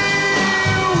be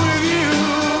with you.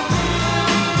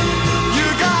 You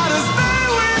gotta stay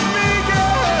with me,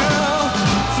 girl,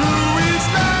 through each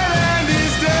night and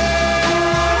each day.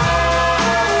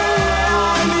 I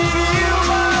need you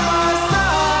by my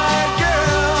side,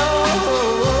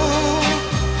 girl.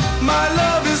 My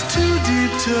love is too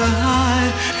deep to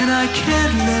hide, and I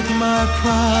can't let my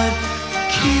pride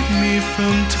keep me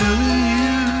from telling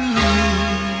you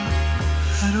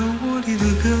I don't want you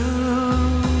to go.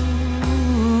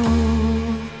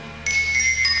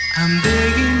 I'm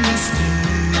begging you stay.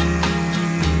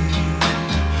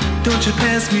 Don't you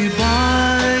pass me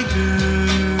by,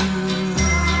 girl.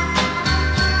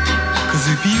 'Cause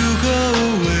if you go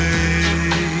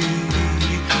away,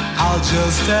 I'll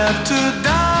just have to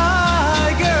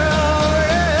die, girl.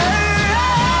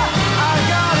 Yeah, I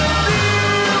gotta be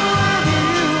with you,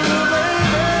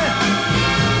 baby.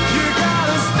 You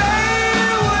gotta stay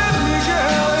with me,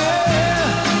 girl. Yeah,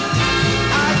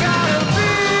 I gotta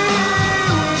be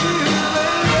with you,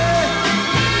 baby.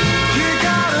 You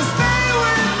gotta stay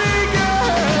with me,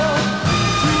 girl,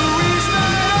 through each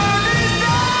night and each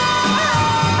day.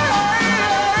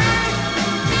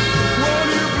 Won't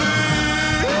you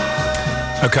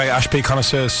please? Okay, Ashby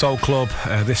Connoisseurs Soul Club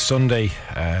this Sunday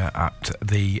at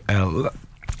the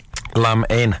Lamb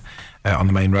Inn on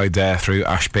the main road there through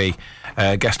Ashby.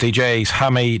 Guest DJs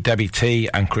Hammy, Debbie T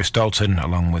and Chris Dalton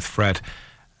along with Fred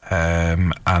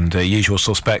and usual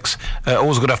suspects.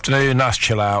 Always a good afternoon, nice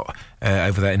chill out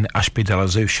over there in Ashby de la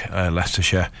Zouch,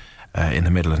 Leicestershire. In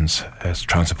the Midlands,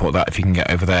 try and support that if you can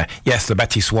get over there. Yes, the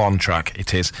Betty Swan track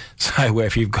it is. So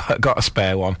if you've got a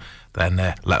spare one, then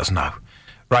let us know.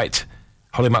 Right,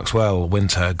 Holly Maxwell,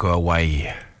 Winter Go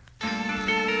Away.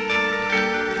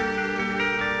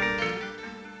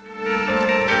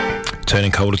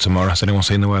 Turning colder tomorrow. Has anyone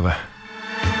seen the weather?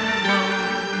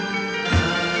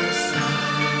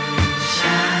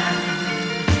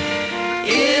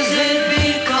 Is it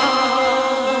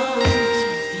because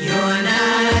you're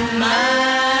not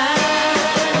mine?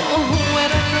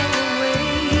 When I go away,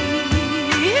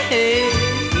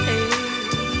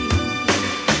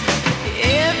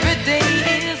 every day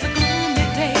is a gloomy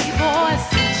day, boy,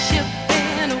 since you've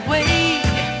been away.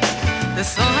 The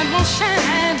sun won't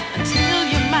shine until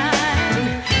you're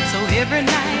mine, so every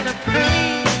night I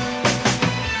pray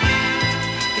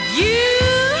that you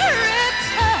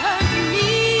return to me.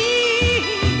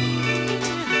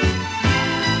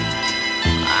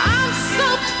 I'm so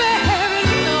very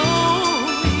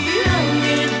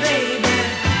lonely, baby.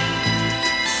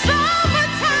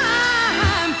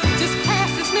 Summertime just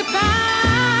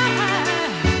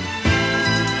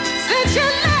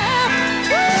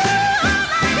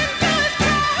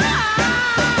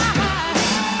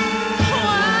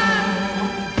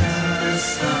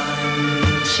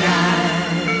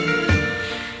sunshine?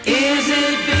 Is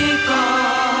it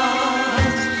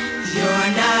because you're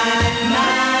not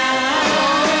mine?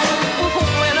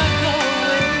 When I go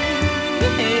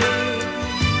away,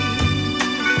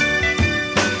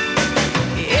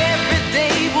 every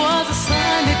day was a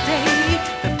sunny day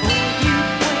before you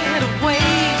went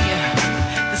away.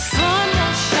 The sun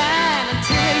won't shine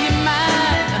until you're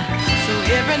mine, so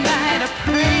every night I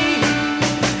pray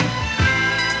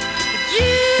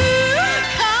you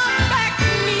come back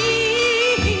to me.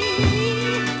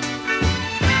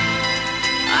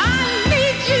 I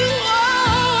need you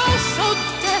oh so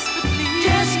desperately,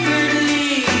 desperately.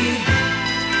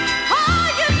 All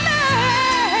you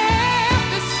left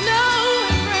is snow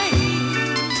and rain,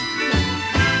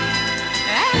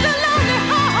 and the lonely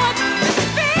heart is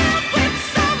filled with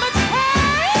so much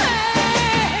pain.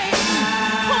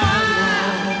 Oh,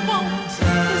 I want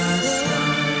the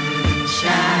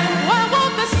sunshine. Why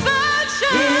won't the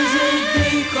sunshine? Is it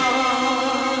because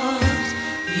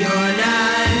you're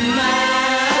not mine?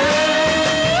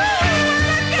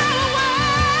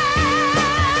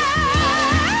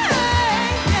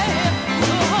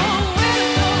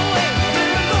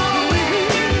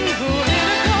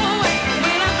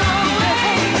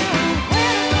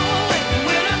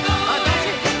 When I go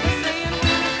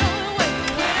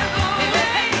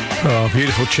Oh,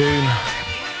 beautiful tune.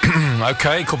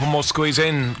 Okay, a couple more squeeze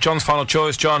in. John's final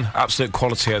choice, John. Absolute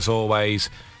quality as always.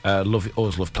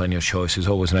 Always love playing your choices.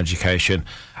 Always an education.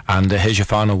 And here's your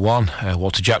final one.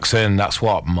 Walter Jackson. That's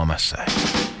what Mama said.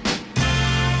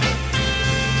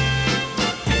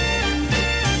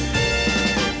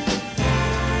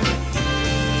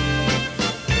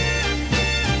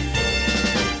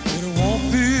 It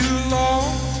won't be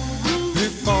long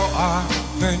before I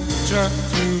venture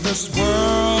through this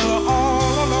world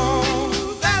all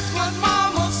alone. That's what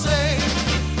Mama say.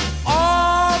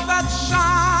 All that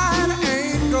shine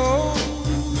ain't gold.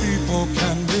 People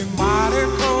can be mighty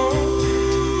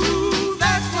cold.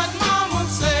 That's what Mama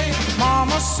say.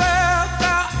 Mama said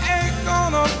there ain't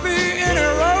gonna be any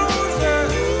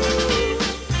roses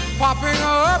popping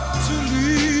up to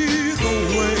lead the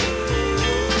way.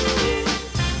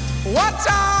 Watch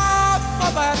out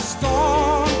for that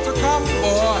storm to come,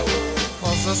 boy,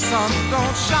 'cause the sun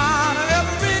don't shine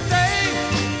every day.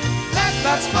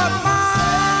 That's what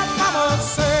my mama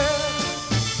said.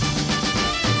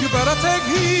 You better take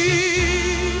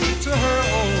heed to her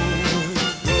old way.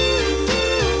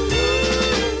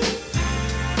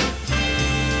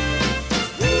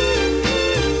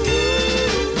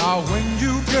 Now when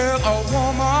you get a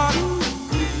woman,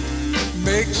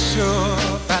 make sure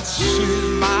that she's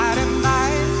mighty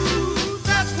nice.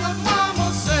 That's what Mama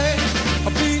say.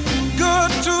 Be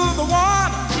good to the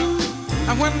one,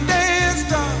 and when day is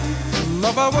done,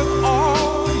 love her with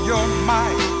all your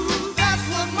might. That's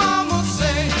what Mama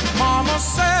say. Mama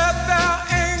said there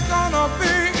ain't gonna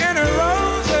be any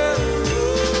roses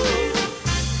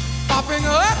popping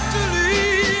up to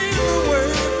lead the way.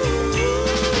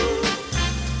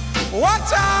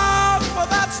 Watch out for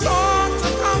that storm to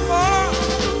come on,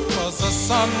 'cause the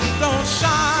sun don't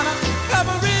shine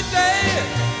every day.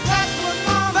 That's what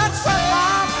my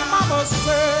mama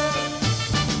said.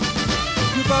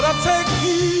 You better take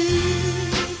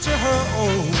heed to her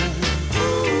old.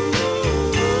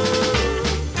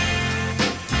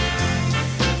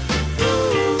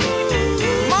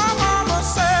 My mama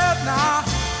said, now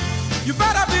you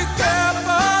better be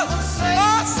careful.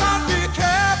 Oh, son, be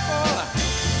careful.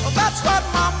 That's what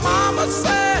my mama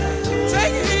said.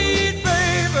 Take heed,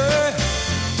 baby.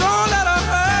 Don't let her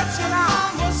hurt you now.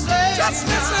 Just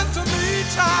listen to me,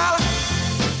 child.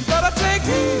 You better take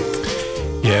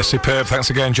heed. Yeah, superb. Thanks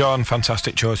again, John.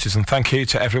 Fantastic choices. And thank you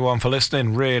to everyone for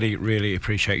listening. Really, really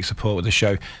appreciate your support with the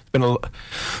show. It's been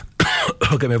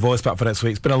I'll get my voice back for next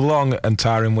week. It's been a long and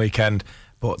tiring weekend.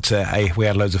 But, hey, we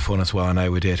had loads of fun as well. I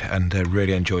know we did. And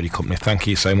really enjoyed your company. Thank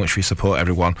you so much for your support,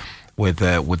 everyone, with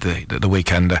the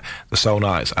weekend, the Soul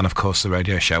Nights, and, of course, the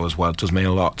radio show as well. It does mean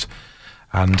a lot.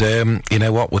 And you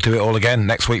know what? We'll do it all again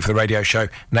next week for the radio show,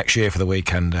 next year for the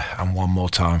weekend, and one more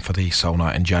time for the Soul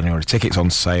Night in January. Tickets on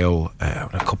sale in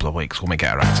a couple of weeks when we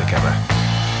get our act together.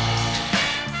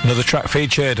 Another track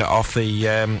featured off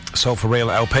the Soul for Real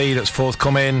LP that's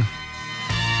forthcoming.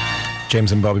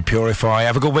 James and Bobby Purify.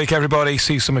 Have a good week, everybody.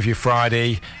 See some of you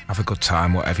Friday. Have a good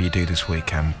time, whatever you do this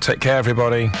weekend. Take care,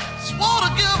 everybody. Swore to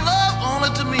give love only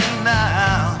to me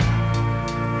now,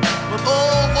 but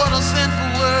oh, what a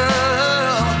sinful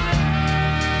world.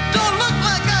 Don't look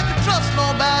like I can trust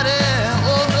nobody.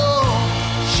 Oh no,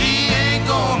 she ain't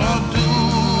gonna do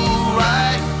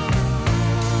right.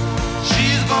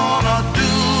 She's gonna do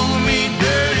me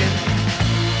dirty.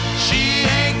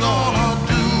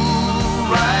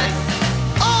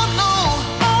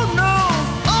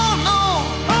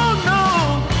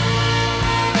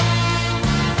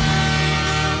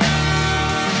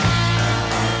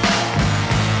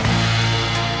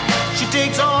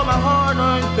 takes all my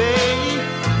hard-earned pay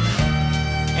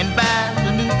and buys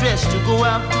a new dress to go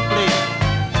out to play.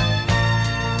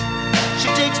 She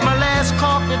takes my last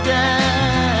coffee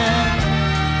down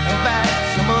and buys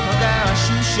some other guy a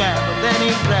shoe shine, but that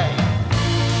ain't right.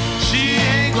 She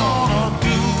ain't gonna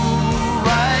do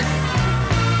right.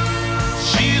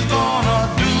 She's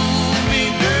gonna do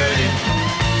me dirty.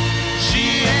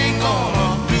 She ain't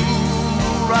gonna do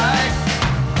right.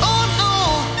 Oh no,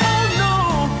 oh no,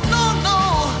 no, no,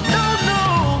 no, no.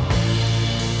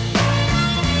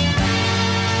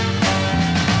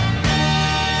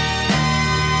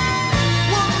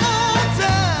 One more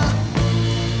time.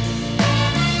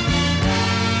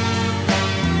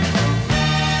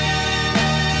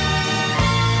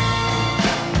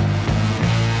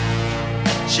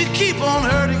 She keep on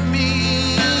hurting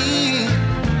me,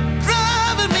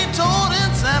 driving me toward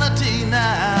insanity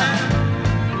now.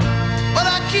 But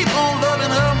I keep on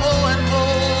loving her more and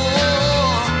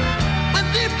more. But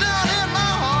deep down in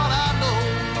my heart I know,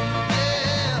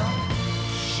 yeah,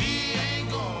 she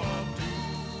ain't gonna do.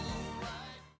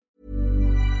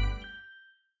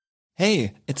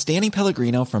 Hey, it's Danny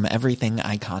Pellegrino from Everything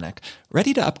Iconic.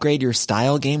 Ready to upgrade your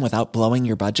style game without blowing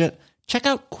your budget? Check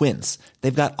out Quince.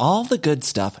 They've got all the good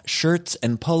stuff, shirts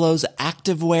and polos,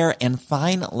 activewear, and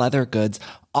fine leather goods,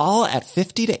 all at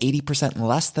 50 to 80%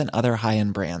 less than other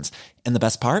high-end brands. And the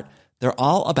best part? They're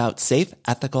all about safe,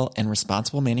 ethical, and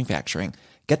responsible manufacturing.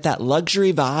 Get that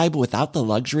luxury vibe without the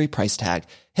luxury price tag.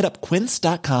 Hit up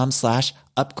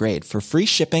quince.com/upgrade for free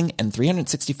shipping and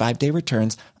 365-day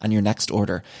returns on your next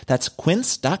order. That's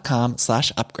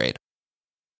quince.com/upgrade.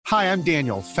 Hi, I'm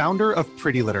Daniel, founder of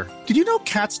Pretty Litter. Did you know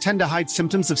cats tend to hide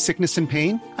symptoms of sickness and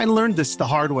pain? I learned this the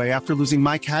hard way after losing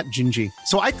my cat, Gingy.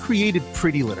 So I created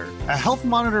Pretty Litter, a health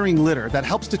monitoring litter that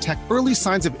helps detect early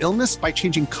signs of illness by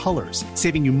changing colors,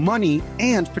 saving you money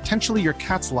and potentially your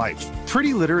cat's life.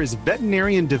 Pretty Litter is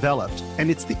veterinarian developed,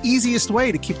 and it's the easiest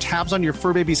way to keep tabs on your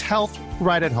fur baby's health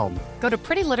right at home. Go to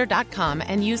prettylitter.com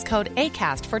and use code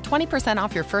ACAST for 20%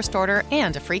 off your first order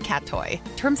and a free cat toy.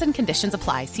 Terms and conditions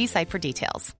apply. See site for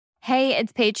details. Hey,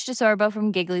 it's Paige DeSorbo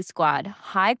from Giggly Squad.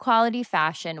 High quality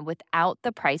fashion without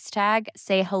the price tag.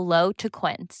 Say hello to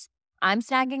Quince. I'm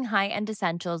snagging high-end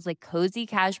essentials like cozy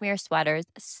cashmere sweaters,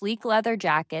 sleek leather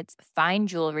jackets, fine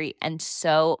jewelry, and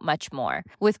so much more.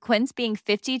 With Quince being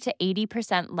 50 to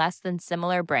 80% less than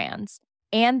similar brands.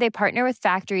 And they partner with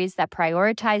factories that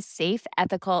prioritize safe,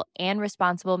 ethical, and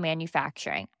responsible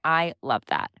manufacturing. I love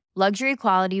that. Luxury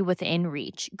quality within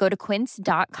reach. Go to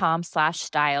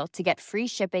quince.com/style to get free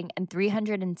shipping and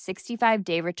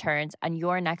 365-day returns on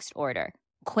your next order.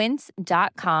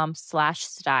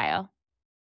 Quince.com/style.